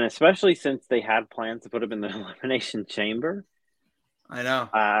 and especially since they had plans to put him in the Elimination Chamber. I know.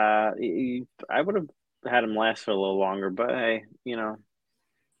 I would have had him last for a little longer, but hey,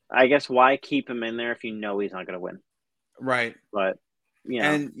 I guess why keep him in there if you know he's not going to win? Right. But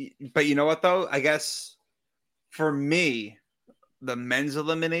but you know what though? I guess for me, the men's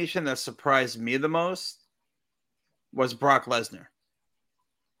elimination that surprised me the most was Brock Lesnar.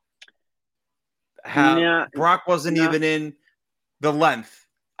 Brock wasn't even in the length.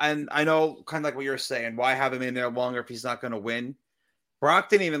 And I know kind of like what you're saying, why have him in there longer if he's not going to win? Brock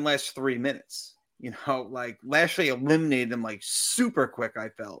didn't even last 3 minutes. Lashley eliminated him super quick, I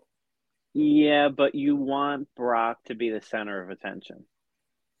felt. Yeah, but you want Brock to be the center of attention.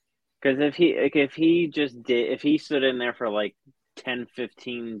 Because if he stood in there for 10,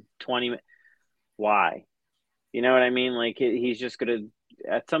 15, 20 minutes, why? You know what I mean? He's just going to,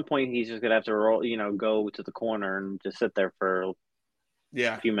 at some point, he's just going to have to roll, go to the corner and just sit there for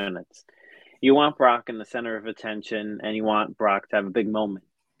a few minutes. You want Brock in the center of attention, and you want Brock to have a big moment.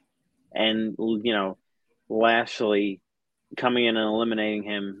 And, Lashley coming in and eliminating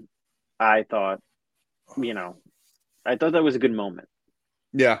him, I thought that was a good moment.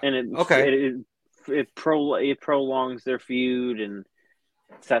 Yeah. And it prolongs their feud and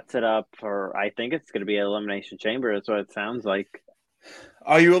sets it up for, I think it's going to be an Elimination Chamber. That's what it sounds like.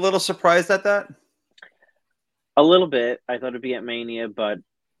 Are you a little surprised at that? A little bit. I thought it'd be at Mania, but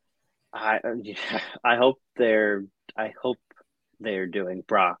I hope they're doing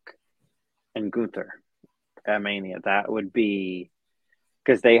Brock and Gunther at Mania. That would be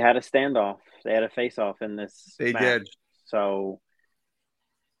because they had a standoff. They had a face-off in this. They match. did. So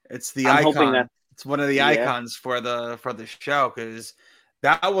it's the icon. It's one of the icons for the show because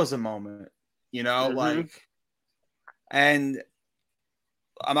that was a moment, and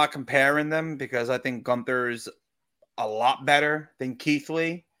I'm not comparing them because I think Gunther's a lot better than Keith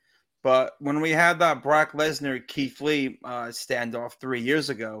Lee. But when we had that Brock Lesnar Keith Lee standoff 3 years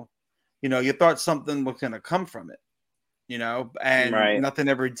ago, you thought something was going to come from it, and nothing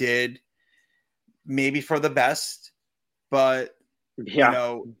ever did. Maybe for the best, but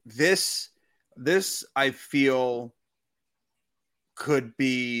this I feel could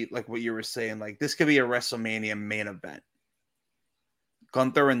be like what you were saying. This could be a WrestleMania main event.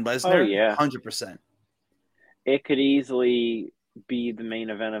 Gunther and Lesnar, 100%. It could easily be the main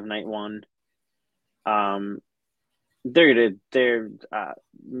event of night one. It's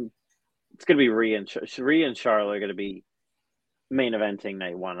gonna be Rhea and Charlotte are gonna be main eventing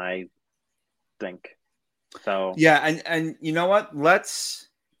night one, I think. So yeah, and you know what? Where's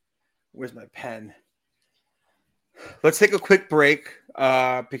my pen? Let's take a quick break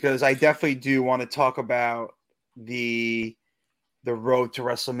because I definitely do want to talk about the the road to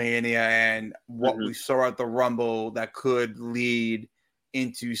WrestleMania and what Mhm. we saw at the Rumble that could lead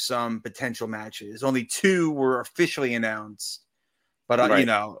into some potential matches. Only 2 were officially announced, but Right.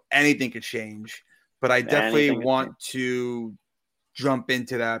 anything could change. But I definitely Anything. want to jump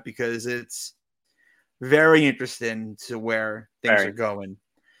into that because it's very interesting to where things are Very. going.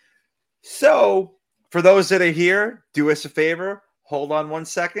 So, for those that are here, do us a favor, hold on 1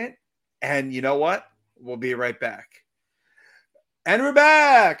 second, and you know what? We'll be right back. And we're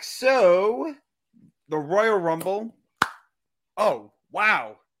back. So, the Royal Rumble. Oh,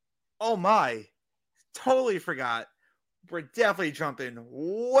 wow. Oh, my. Totally forgot. We're definitely jumping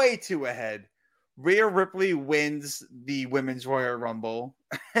way too ahead. Rhea Ripley wins the Women's Royal Rumble.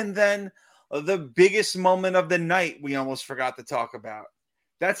 And then the biggest moment of the night we almost forgot to talk about.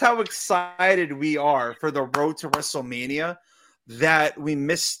 That's how excited we are for the road to WrestleMania that we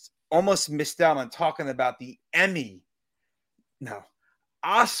almost missed out on talking about the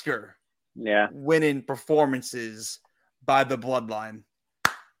Oscar Yeah. winning performances by the Bloodline.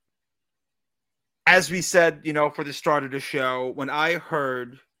 As we said, for the start of the show, when I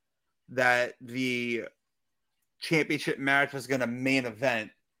heard that the championship match was going to main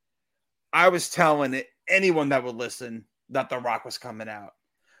event, I was telling anyone that would listen that The Rock was coming out.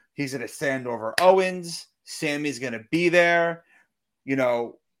 He's going to stand over Owens. Sammy's going to be there.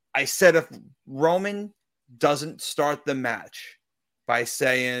 I said if Roman doesn't start the match by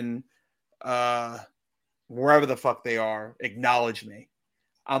saying, wherever the fuck they are, acknowledge me.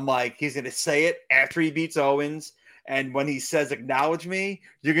 I'm like, he's going to say it after he beats Owens. And when he says, acknowledge me,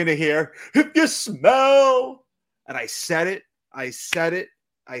 you're going to hear, if you smell. And I said it.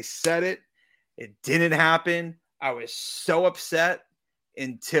 It didn't happen. I was so upset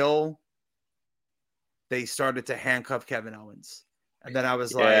until they started to handcuff Kevin Owens. And then I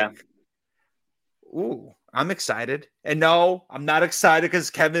was like, ooh, I'm excited. And no, I'm not excited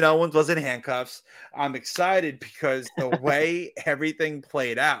because Kevin Owens was in handcuffs. I'm excited because the way everything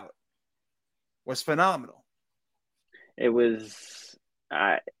played out was phenomenal. It was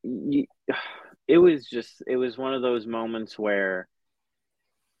it was one of those moments where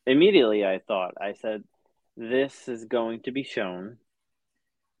immediately I said, this is going to be shown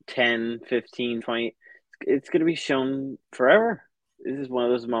 10, 15, 20. It's going to be shown forever. This is one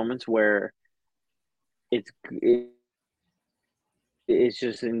of those moments where it's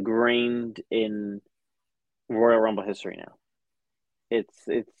just ingrained in Royal Rumble history now.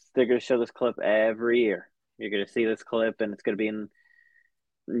 They're going to show this clip every year. You're going to see this clip, and it's going to be in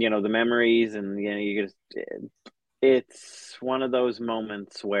the memories, and you're going to. It's one of those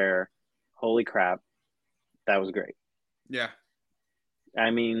moments where, holy crap, that was great. Yeah. I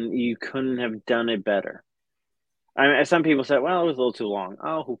mean, you couldn't have done it better. I mean, some people said, well, it was a little too long.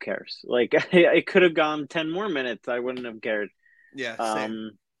 Oh, who cares? Like, it could have gone 10 more minutes. I wouldn't have cared. Yeah,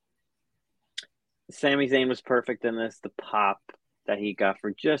 same. Sami Zayn was perfect in this. The pop that he got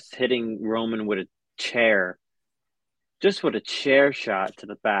for just hitting Roman with a chair, just with a chair shot to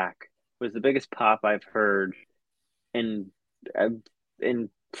the back, was the biggest pop I've heard in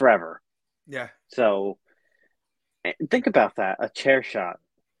forever. Yeah. So think about that, a chair shot.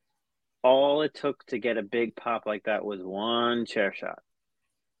 All it took to get a big pop like that was one chair shot.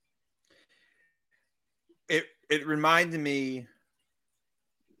 It reminded me,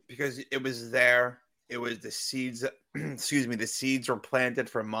 because it was there. It was the seeds. Excuse me. The seeds were planted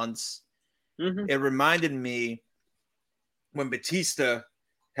for months. Mm-hmm. It reminded me when Batista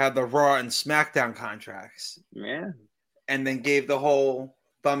had the Raw and SmackDown contracts. Yeah. And then gave the whole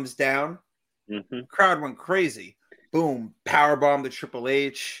thumbs down. Mm-hmm. Crowd went crazy. Boom. Powerbomb to Triple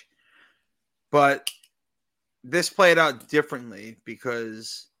H. But this played out differently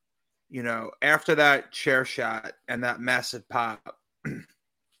because, after that chair shot and that massive pop,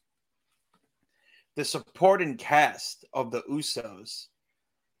 the supporting cast of the Usos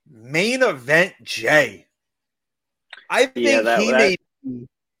main event Jay. I think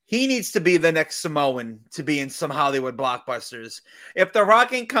he needs to be the next Samoan to be in some Hollywood blockbusters. If The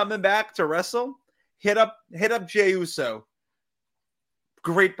Rock ain't coming back to wrestle, hit up Jey Uso.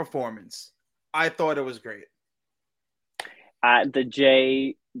 Great performance. I thought it was great. The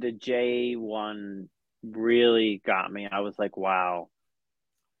Jey one really got me. I was like, wow.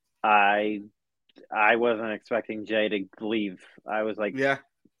 I wasn't expecting Jey to leave. I was like, yeah,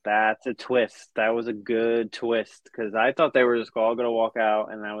 that's a twist. That was a good twist because I thought they were just all going to walk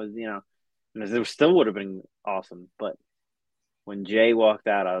out, and that was, it still would have been awesome. But when Jey walked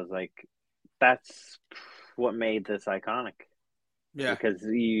out, I was like, that's what made this iconic. Yeah, because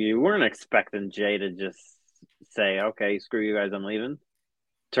you weren't expecting Jey to just say, "Okay, screw you guys, I'm leaving."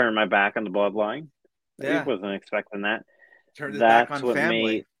 Turn my back on the bloodline. Yeah, He wasn't expecting that. Turned his back on what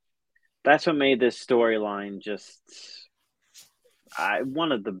family. that's what made this storyline just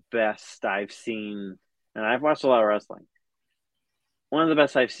one of the best I've seen, and I've watched a lot of wrestling. One of the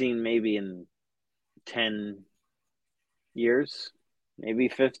best I've seen maybe in 10 years, maybe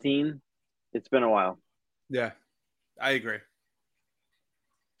 15. It's been a while. Yeah, I agree.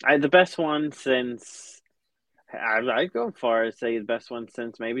 The best one since I go far as say the best one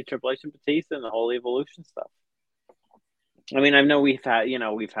since maybe Triple H and Batista and the whole Evolution stuff. I mean, I know we've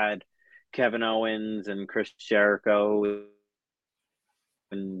had Kevin Owens and Chris Jericho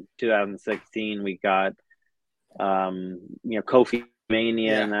in 2016. We got Kofi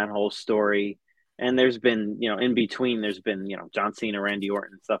Mania and that whole story. And there's been, in between, there's been, John Cena, Randy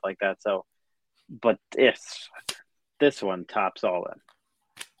Orton, and stuff like that. So, but this one tops all that.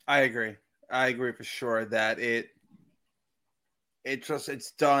 I agree. I agree for sure that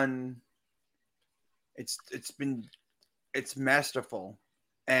it's done. It's masterful,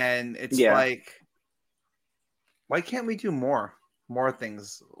 and it's like, why can't we do more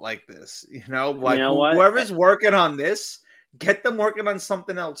things like this? Like whoever's working on this, get them working on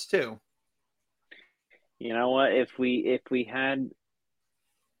something else too. You know what? If we had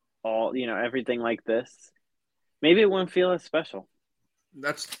all, everything like this, maybe it wouldn't feel as special.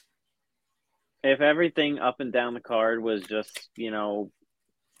 If everything up and down the card was just,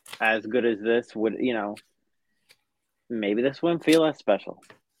 as good as this would, maybe this wouldn't feel as special.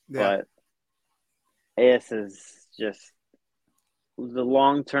 Yeah. But this is just the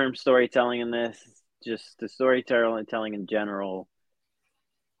long-term storytelling in this, just the storytelling in general.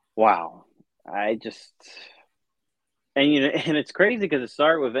 Wow. And it's crazy because it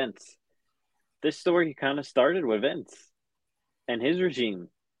started with Vince. This story kind of started with Vince and his regime,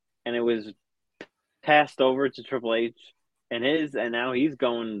 and it was passed over to Triple H and now he's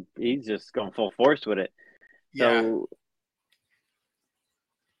just going full force with it. Yeah. So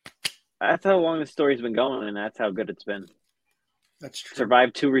that's how long the story's been going, and that's how good it's been. That's true.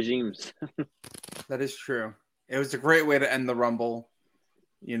 Survived 2 regimes. That is true. It was a great way to end the Rumble,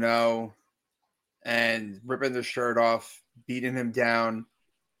 and ripping the shirt off, beating him down.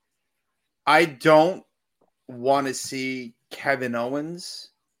 I don't want to see Kevin Owens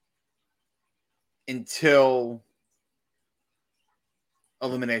until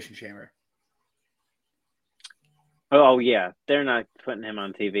Elimination Chamber. Oh, yeah. They're not putting him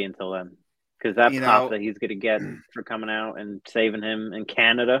on TV until then. Because that pop that he's going to get for coming out and saving him in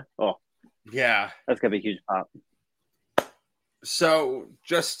Canada. Oh, yeah. That's going to be a huge pop. So,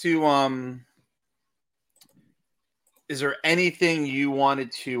 just to is there anything you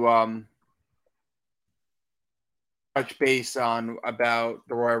wanted to touch base on about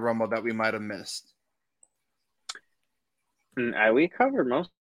the Royal Rumble that we might have missed? We covered most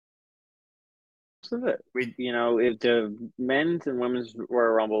of it. If the men's and women's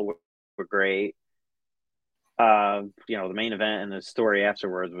Royal Rumble were great. The main event and the story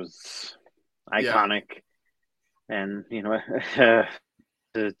afterwards was iconic. Yeah. And,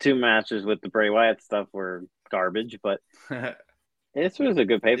 the 2 matches with the Bray Wyatt stuff were garbage, but this was a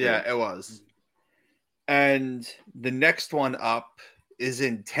good pay-per-view. Yeah, it was. And the next one up is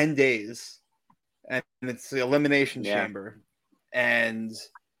in 10 days, and it's the Elimination Chamber. And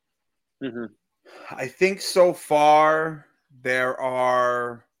I think so far there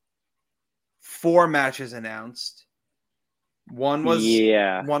are 4 matches announced. One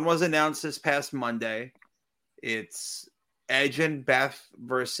was announced this past Monday. It's Edge and Beth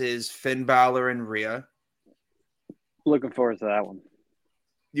versus Finn Balor and Rhea. Looking forward to that one.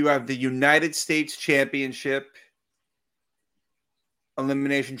 You have the United States Championship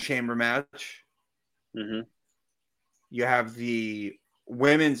Elimination Chamber match. Mm-hmm. You have the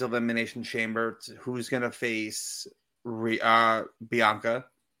Women's Elimination Chamber. Who's going to face Bianca.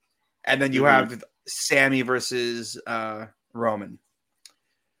 And then you have Sammy versus Roman.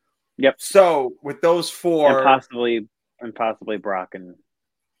 Yep. So with those 4... And possibly Brock and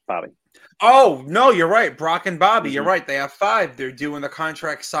Bobby. Oh, no, you're right. Brock and Bobby. You're right. They have 5. They're doing the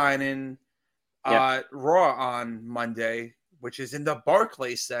contract signing Raw on Monday, which is in the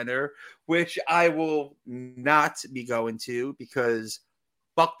Barclays Center, which I will not be going to because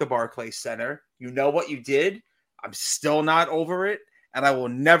fuck the Barclays Center. You know what you did? I'm still not over it, and I will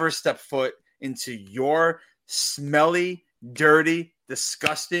never step foot into your smelly, dirty,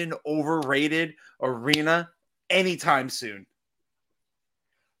 disgusting, overrated arena anytime soon.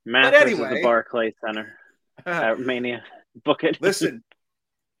 Matt versus the Barclays Center at Mania. Book it. Listen,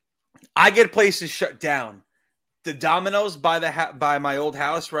 I get places shut down. The Domino's by my old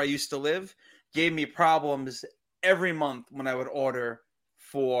house where I used to live gave me problems every month when I would order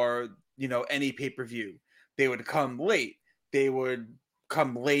for any pay-per-view. They would come late. they would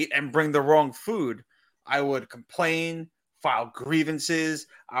come late and bring the wrong food, I would complain, file grievances.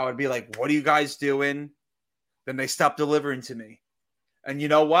 I would be like, what are you guys doing? Then they stopped delivering to me. And you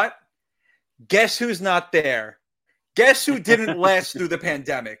know what? Guess who's not there? Guess who didn't last through the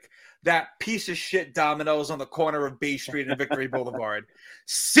pandemic? That piece of shit Domino's on the corner of Bay Street and Victory Boulevard.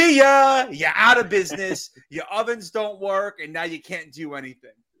 See ya! You're out of business. Your ovens don't work, and now you can't do anything.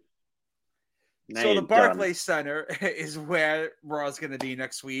 Now So the you're Barclays Center is where Raw's going to be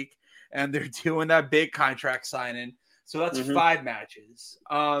next week, and they're doing that big contract signing. So that's 5 matches.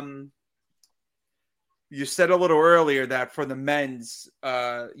 You said a little earlier that for the men's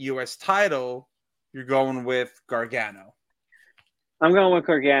U.S. title, you're going with Gargano. I'm going with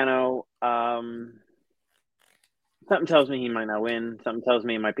Gargano. Something tells me he might not win. Something tells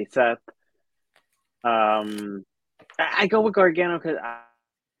me it might be Seth. I go with Gargano because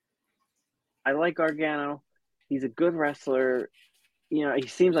I like Gargano. He's a good wrestler. You know, he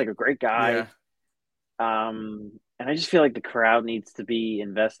seems like a great guy. Yeah. And I just feel like the crowd needs to be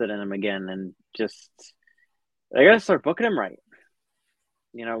invested in him again, and just they got to start booking him right.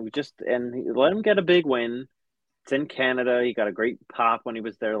 You know, let him get a big win. It's in Canada. He got a great pop when he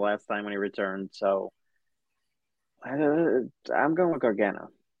was there last time when he returned. So I'm going with Gargano.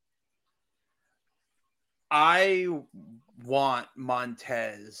 I want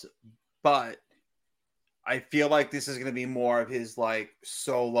Montez, but I feel like this is going to be more of his like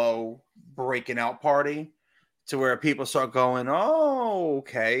solo breaking out party, to where people start going, oh,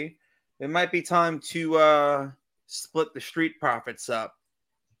 okay, it might be time to split the Street Profits up.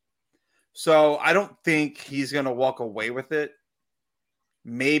 So I don't think he's going to walk away with it.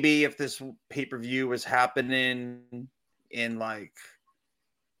 Maybe if this pay-per-view was happening in like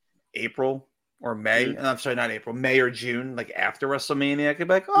April or May, I'm sorry, not April, May or June, like after WrestleMania, I could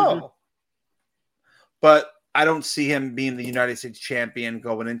be like, oh. But I don't see him being the United States champion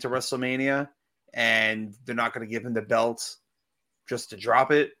going into WrestleMania, and they're not going to give him the belt just to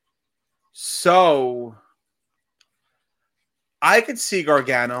drop it. So I could see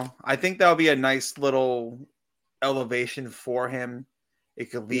Gargano. I think that'll be a nice little elevation for him.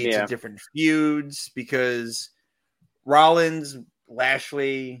 It could lead to different feuds because Rollins,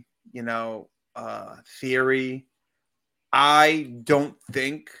 Lashley, Theory, I don't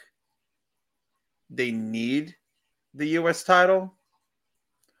think they need the U.S. title.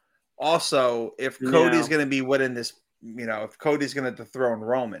 Also, if Cody's going to be winning this, if Cody's going to dethrone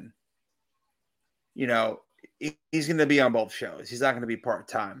Roman, he's going to be on both shows. He's not going to be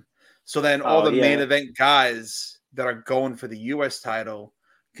part-time. So then all the main event guys that are going for the U.S. title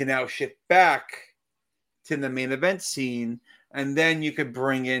can now shift back to the main event scene, and then you could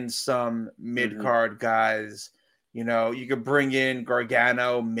bring in some mid-card guys. You could bring in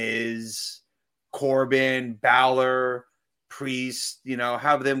Gargano, Miz, Corbin, Balor, Priest,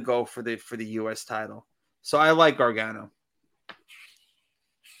 have them go for the U.S. title. So I like Gargano.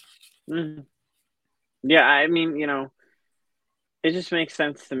 Yeah, I mean, it just makes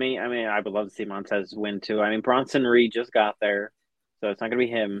sense to me. I mean, I would love to see Montez win too. I mean, Bronson Reed just got there, so it's not going to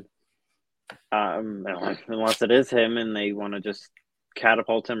be him. Unless it is him and they want to just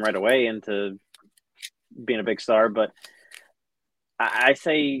catapult him right away into being a big star. But I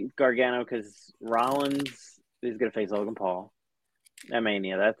say Gargano because Rollins is going to face Logan Paul at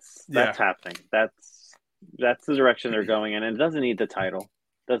Mania. That's happening. That's the direction they're going in, and it doesn't need the title.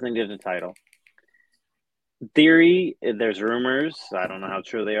 Theory, there's rumors, I don't know how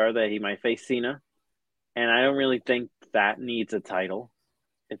true they are, that he might face Cena. And I don't really think that needs a title.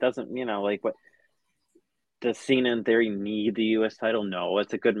 It doesn't, what does Cena and Theory need the U.S. title? No,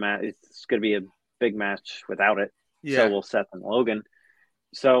 it's a good match. It's going to be a big match without it. Yeah. So will Seth and Logan.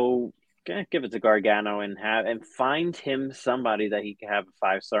 So give it to Gargano and find him somebody that he can have a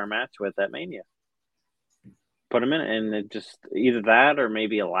 5-star match with at Mania. Put him in, and it just either that or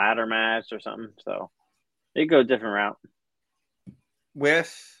maybe a ladder match or something. So they go a different route.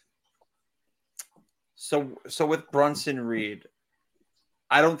 With Bronson Reed,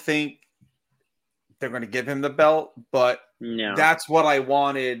 I don't think they're going to give him the belt, but that's what I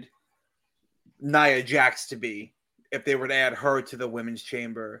wanted Nia Jax to be if they were to add her to the women's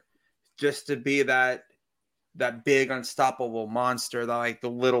chamber, just to be that big unstoppable monster that like the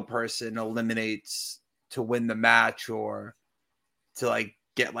little person eliminates to win the match or to like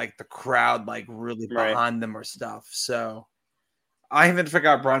get like the crowd like really behind them or stuff. So I even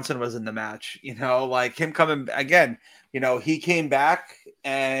forgot Bronson was in the match, like him coming again, he came back,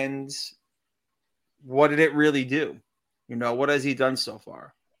 and what did it really do? What has he done so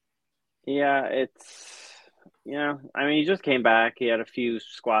far? Yeah, it's, I mean, he just came back. He had a few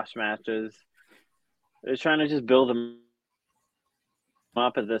squash matches. They're trying to just build him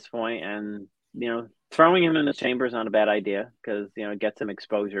up at this point, and throwing him in the chamber is not a bad idea because it gets him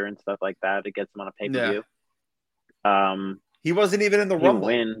exposure and stuff like that. It gets him on a pay per Yeah. view. He wasn't even in the He Rumble.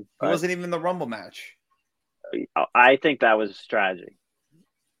 win, He wasn't even in the Rumble match. I think that was a strategy.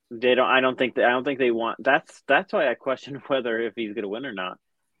 They don't. I don't think they want. That's why I question whether if he's going to win or not,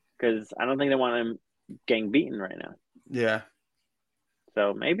 because I don't think they want him getting beaten right now. Yeah.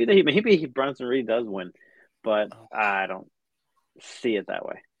 So maybe Bronson Reed does win, but I don't see it that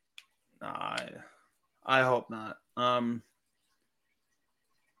way. I hope not.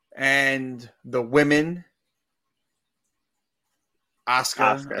 And the women,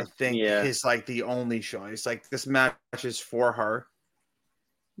 Asuka, I think, is like the only choice. Like, this match is for her.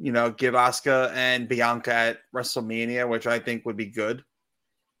 Give Asuka and Bianca at WrestleMania, which I think would be good.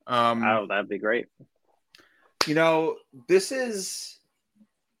 That'd be great. This is,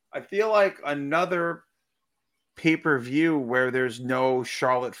 I feel like, another pay-per-view where there's no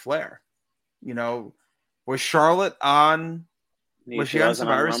Charlotte Flair. Was Charlotte on? Was she on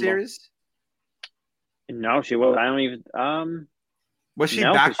Survivor Series? No, she was. I don't even. Was she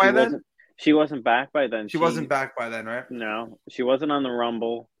back by then? She wasn't back by then. She wasn't back by then, right? No, she wasn't on the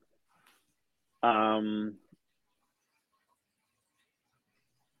Rumble. You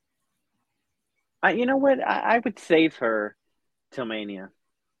know what? I would save her till Mania.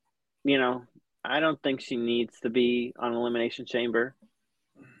 I don't think she needs to be on Elimination Chamber.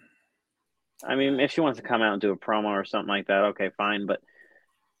 I mean, if she wants to come out and do a promo or something like that, okay, fine. But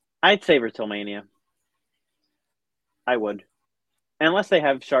I'd save her till Mania. I would. Unless they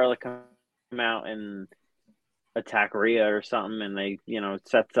have Charlotte come out and attack Rhea or something, and they, it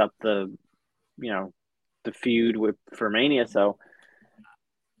sets up the feud for Mania. So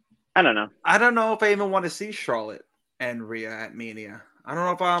I don't know. I don't know if I even want to see Charlotte and Rhea at Mania. I don't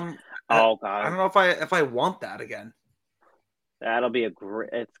know if I'm. Oh God! I don't know if I want that again. That'll be it's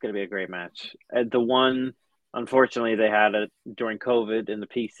going to be a great match. The one, unfortunately, they had it during COVID in the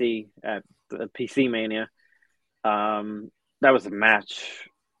PC at the PC Mania. That was the match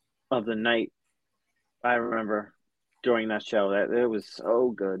of the night. I remember during that show that it was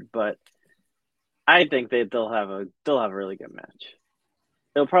so good, but I think they'll have a really good match.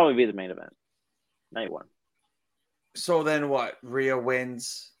 It'll probably be the main event, night one. So then what? Rhea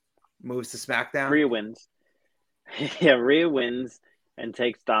wins, moves to SmackDown? Rhea wins. Yeah, Rhea wins and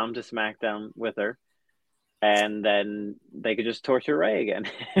takes Dom to SmackDown with her. And then they could just torture Ray again.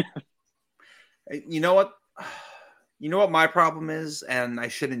 You know what? You know what my problem is? And I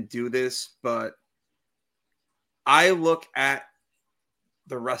shouldn't do this, but I look at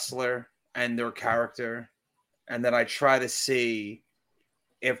the wrestler and their character, and then I try to see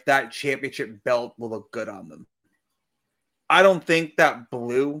if that championship belt will look good on them. I don't think that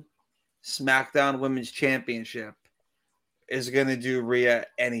blue SmackDown Women's Championship is going to do Rhea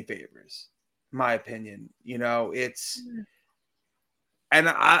any favors, my opinion. And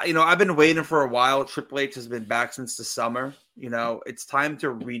I've been waiting for a while. Triple H has been back since the summer. It's time to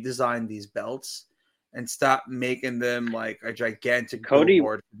redesign these belts and stop making them like a gigantic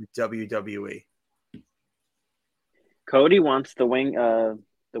billboard for the WWE. Cody wants the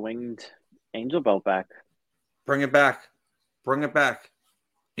winged angel belt back. Bring it back.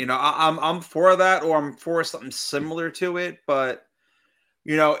 I'm for that, or I'm for something similar to it. But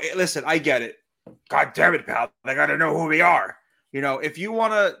listen, I get it. God damn it, pal! I got to know who we are. If you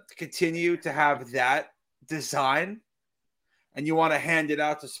want to continue to have that design, and you want to hand it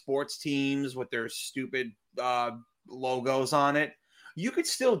out to sports teams with their stupid logos on it, you could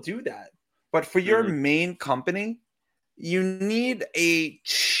still do that. But for your main company, you need a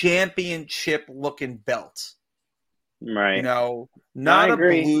championship-looking belt. Right. Not a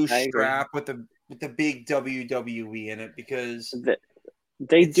blue strap with the big WWE in it, because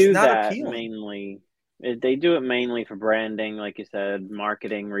they do that mainly. They do it mainly for branding, like you said,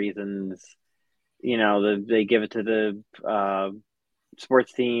 marketing reasons. They give it to the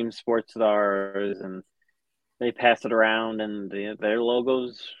sports teams, sports stars, and they pass it around, and their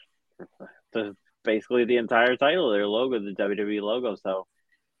logos, basically the entire title, their logo, the WWE logo. So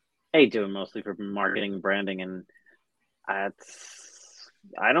they do it mostly for marketing and branding, and I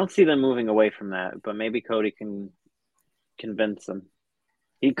don't see them moving away from that, but maybe Cody can convince them.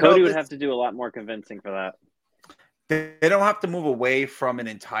 Cody would have to do a lot more convincing for that. They don't have to move away from it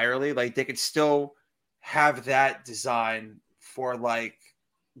entirely. Like, they could still have that design for like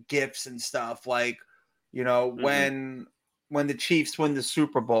gifts and stuff. Like, when the Chiefs win the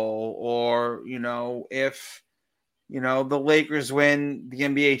Super Bowl, or if the Lakers win the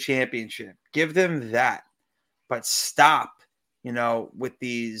NBA championship, give them that. But stop, with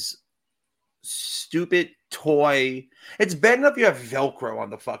these stupid toy. It's bad enough you have Velcro on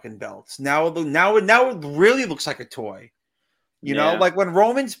the fucking belts. Now it really looks like a toy. You know, like when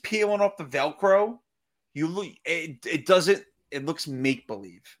Roman's peeling off the Velcro, it doesn't. It looks make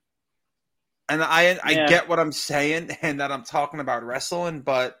believe. And I get what I'm saying and that I'm talking about wrestling,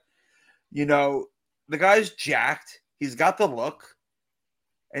 but you know, the guy's jacked. He's got the look,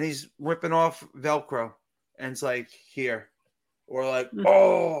 and he's ripping off Velcro, and it's like here, or like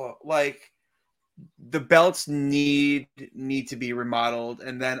like the belts need to be remodeled,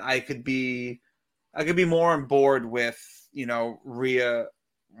 and then I could be more on board with Rhea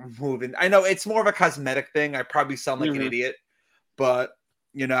moving. I know it's more of a cosmetic thing. I probably sound like an idiot, but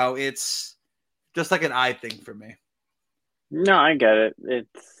it's just like an eye thing for me. No, I get it.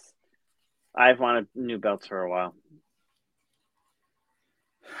 I've wanted new belts for a while.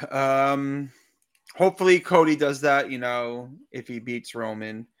 Hopefully Cody does that, if he beats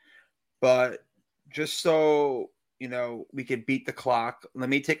Roman. But just so, we could beat the clock, let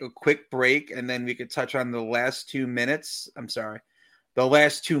me take a quick break and then we could touch on the last 2 minutes. The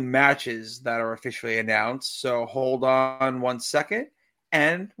last two matches that are officially announced. So hold on 1 second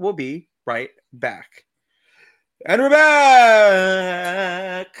and we'll be right back. And we're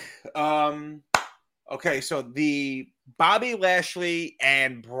back. Okay, so the Bobby Lashley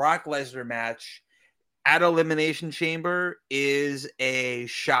and Brock Lesnar match at Elimination Chamber is a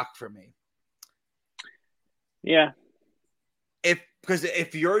shock for me. Yeah. Because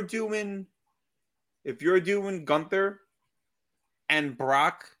if you're doing Gunther and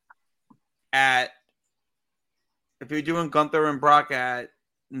Brock at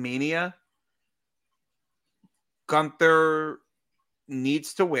Mania, Gunther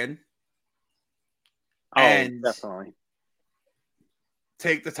needs to win. And definitely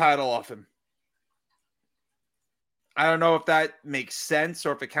take the title off him. I don't know if that makes sense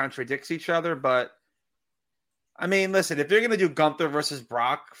or if it contradicts each other, but I mean, listen, if you're going to do Gunther versus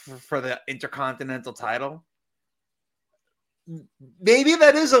Brock for the Intercontinental title, maybe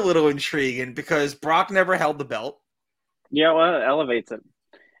that is a little intriguing because Brock never held the belt. Yeah, well, it elevates it.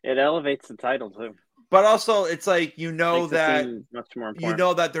 It elevates the title too. But also, it's like Makes that it seem much more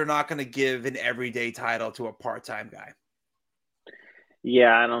important. That they're not going to give an everyday title to a part-time guy.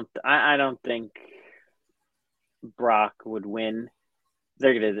 Yeah, I don't think Brock would win.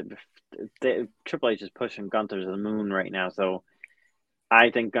 Triple H is pushing Gunther to the moon right now, so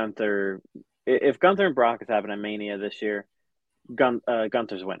I think if Gunther and Brock is happening at Mania this year,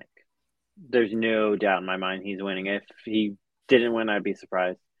 Gunther's winning. There's no doubt in my mind he's winning. If he didn't win, I'd be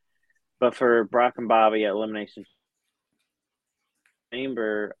surprised. But for Brock and Bobby at Elimination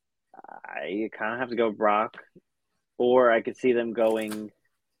Chamber, I kind of have to go Brock, or I could see them going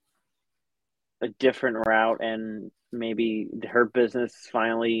a different route and maybe her business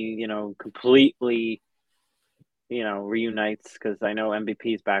finally, completely, reunites because I know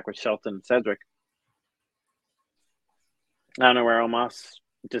MVP's back with Shelton and Cedric. I don't know where Omos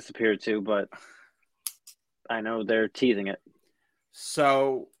disappeared to, but I know they're teasing it.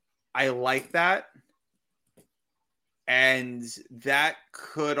 So I like that. And that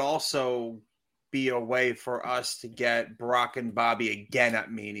could also be a way for us to get Brock and Bobby again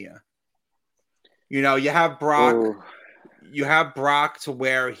at Mania. You have Brock. Ooh. You have Brock to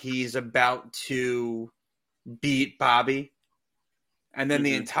where he's about to beat Bobby. And then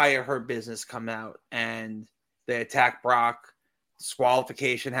the entire Hurt Business come out and they attack Brock.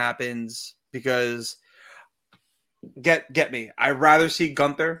 Disqualification happens because get me. I'd rather see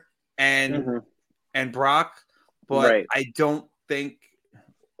Gunther and Brock, but I don't think,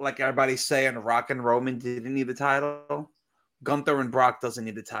 like everybody's saying, Rock and Roman didn't need the title. Gunther and Brock doesn't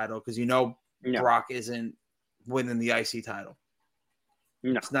need the title because Brock isn't winning the IC title.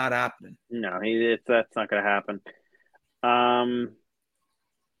 No. It's not happening. No, that's not going to happen.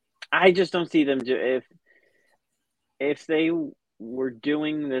 I just don't see them if they were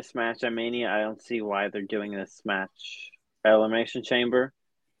doing this match at Mania. I don't see why they're doing this match at Elimination Chamber.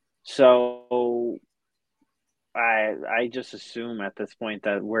 So I just assume at this point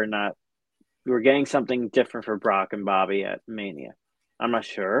that we're getting something different for Brock and Bobby at Mania. I'm not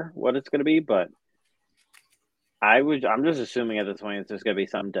sure what it's going to be, but I'm just assuming at this point it's just going to be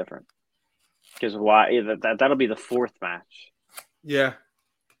something different. Because that'll be the fourth match. Yeah.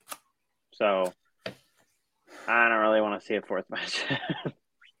 So I don't really want to see a fourth match.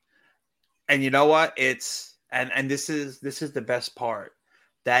 And you know what? It's and this is the best part,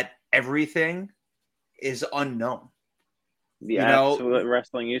 that everything is unknown. Yeah, that's what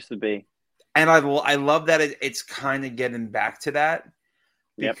wrestling used to be. And I love that it's kind of getting back to that.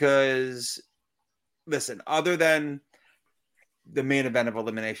 Because, listen, other than the main event of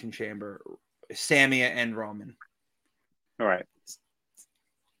Elimination Chamber, Sammy and Roman. All right.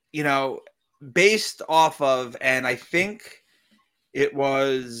 You know, based off of, and I think it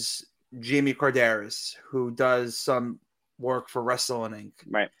was Jamie Corderas who does some work for Wrestling Inc.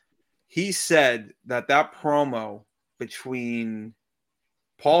 Right. He said that promo between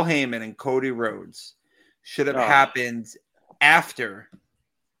Paul Heyman and Cody Rhodes should have happened after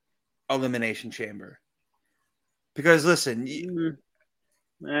Elimination Chamber. Because listen,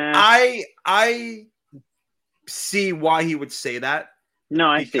 I see why he would say that. No,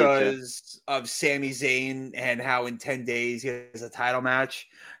 I see because of Sami Zayn and how in 10 days he has a title match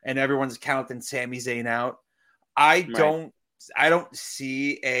and everyone's counting Sami Zayn out. I don't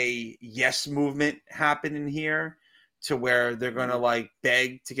see a yes movement happening here to where they're going to like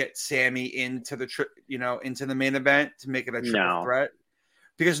beg to get Sami into the into the main event to make it a triple threat,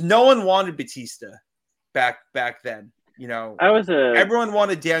 because no one wanted Batista back then. Everyone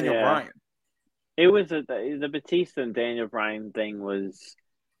wanted Daniel Bryan. It was the Batista and Daniel Bryan thing was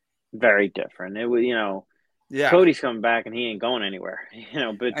very different. It was, Cody's coming back and he ain't going anywhere.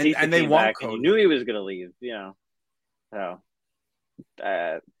 Batista and they came want back Cody. And you knew he was going to leave. So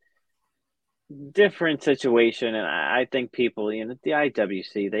different situation, and I think people, the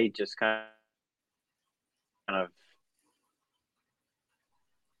IWC, they just kind of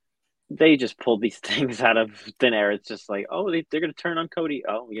they just pulled these things out of thin air. It's just like, oh, they're going to turn on Cody.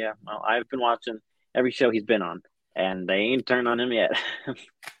 Oh, yeah. Well, I've been watching every show he's been on, and they ain't turned on him yet.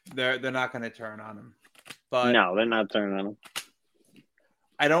 They're not going to turn on him. But no, they're not turning on him.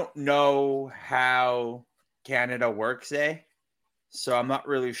 I don't know how Canada works, so I'm not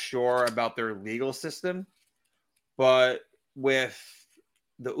really sure about their legal system. But with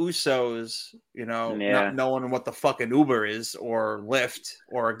the Usos, not knowing what the fucking Uber is or Lyft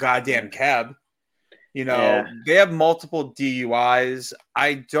or a goddamn cab, they have multiple DUIs.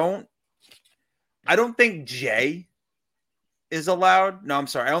 I don't think Jay is allowed. No, I'm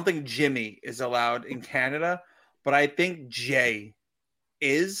sorry. I don't think Jimmy is allowed in Canada, but I think Jay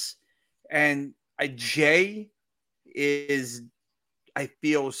is. And Jay is, I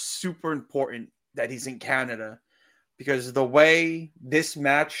feel, super important that he's in Canada, because the way this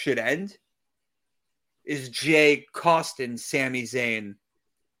match should end is Jay costing Sami Zayn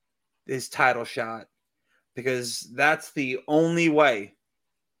his title shot, because that's the only way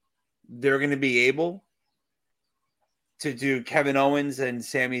they're going to be able to do Kevin Owens and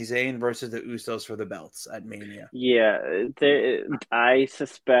Sami Zayn versus the Usos for the belts at Mania. Yeah, I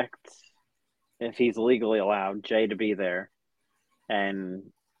suspect if he's legally allowed, Jay to be there and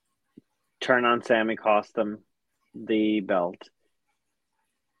turn on Sami, cost him the belt,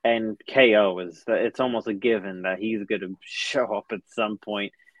 and KO it's almost a given that he's going to show up at some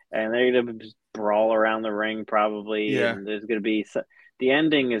point, and they're going to brawl around the ring probably. Yeah. And there's going to be the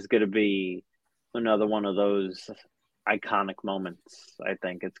ending is going to be another one of those iconic moments. I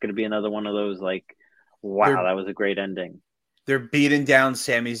think it's going to be another one of those like, wow, that was a great ending. They're beating down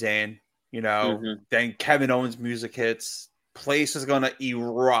Sami Zayn, Then Kevin Owens' music hits. Place is going to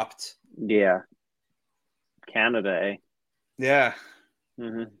erupt. Yeah. Canada, eh? Yeah.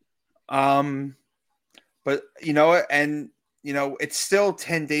 Mm-hmm. But you know what? And it's still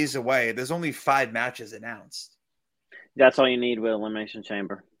 10 days away. There's only 5 matches announced. That's all you need with Elimination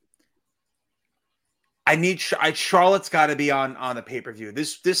Chamber. Charlotte's got to be on the pay-per-view.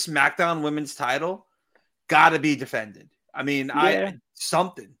 This SmackDown Women's title got to be defended. I mean,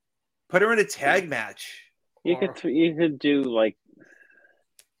 something. Put her in a tag match. You could do like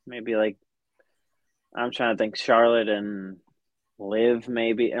maybe like, I'm trying to think, Charlotte and Liv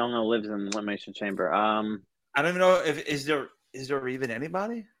maybe. I don't know, Liv's in Elimination Chamber. I don't even know if is there even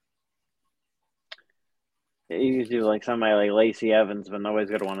anybody? You could do like somebody like Lacey Evans, but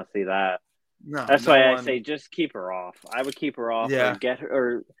nobody's gonna want to see that. No, that's why I say just keep her off. I would keep her off. Yeah.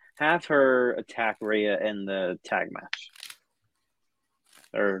 Or have her attack Rhea in the tag match,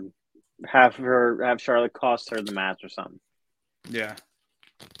 or have Charlotte cost her the match or something. Yeah,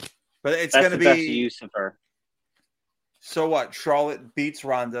 but it's That's gonna the be best use of her. So what? Charlotte beats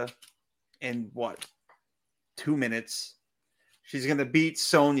Ronda in 2 minutes. She's gonna beat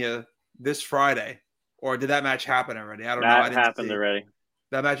Sonya this Friday, or did that match happen already? I don't know. That happened already.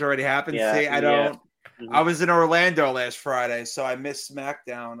 That match already happened. Yeah, See, I don't. Yeah. I was in Orlando last Friday, so I missed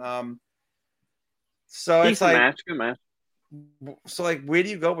SmackDown. So it's like good match. So like, where do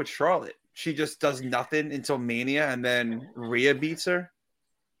you go with Charlotte? She just does nothing until Mania, and then Rhea beats her.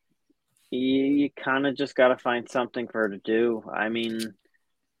 You kind of just got to find something for her to do. I mean,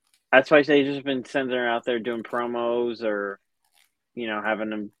 that's why they've just been sending her out there doing promos, or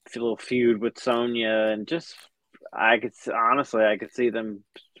having a little feud with Sonya, and just I could see them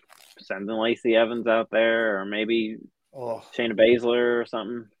sending Lacey Evans out there, or maybe Oh, Shayna Baszler or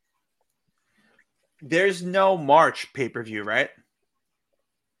something. there's no March pay-per-view, right?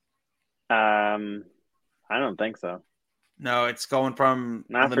 I don't think so. No, it's going from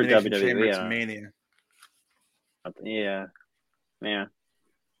Not for Elimination Chamber WWE. to Mania. Yeah.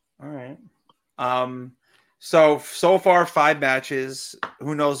 All right. So far 5 matches.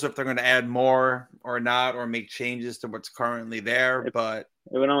 Who knows if they're going to add more or not, or make changes to what's currently there? But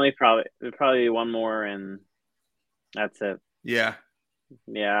It would probably be one more, and that's it. yeah.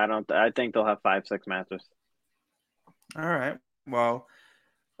 Yeah, I think they'll have 5-6 matches. All right. Well,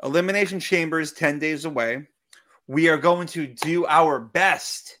 Elimination Chamber is 10 days away. We are going to do our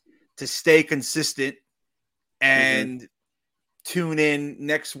best to stay consistent and tune in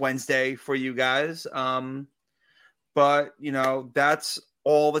next Wednesday for you guys. But, that's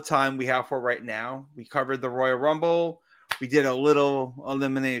all the time we have for right now. We covered the Royal Rumble. We did a little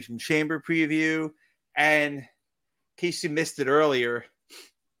Elimination Chamber preview. And in case you missed it earlier,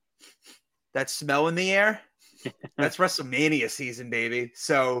 that smell in the air, that's WrestleMania season, baby.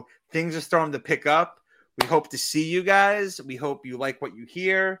 So things are starting to pick up. We hope to see you guys. We hope you like what you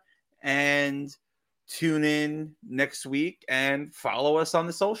hear. And tune in next week and follow us on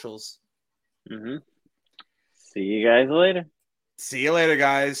the socials. See you guys later. See you later,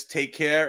 guys. Take care.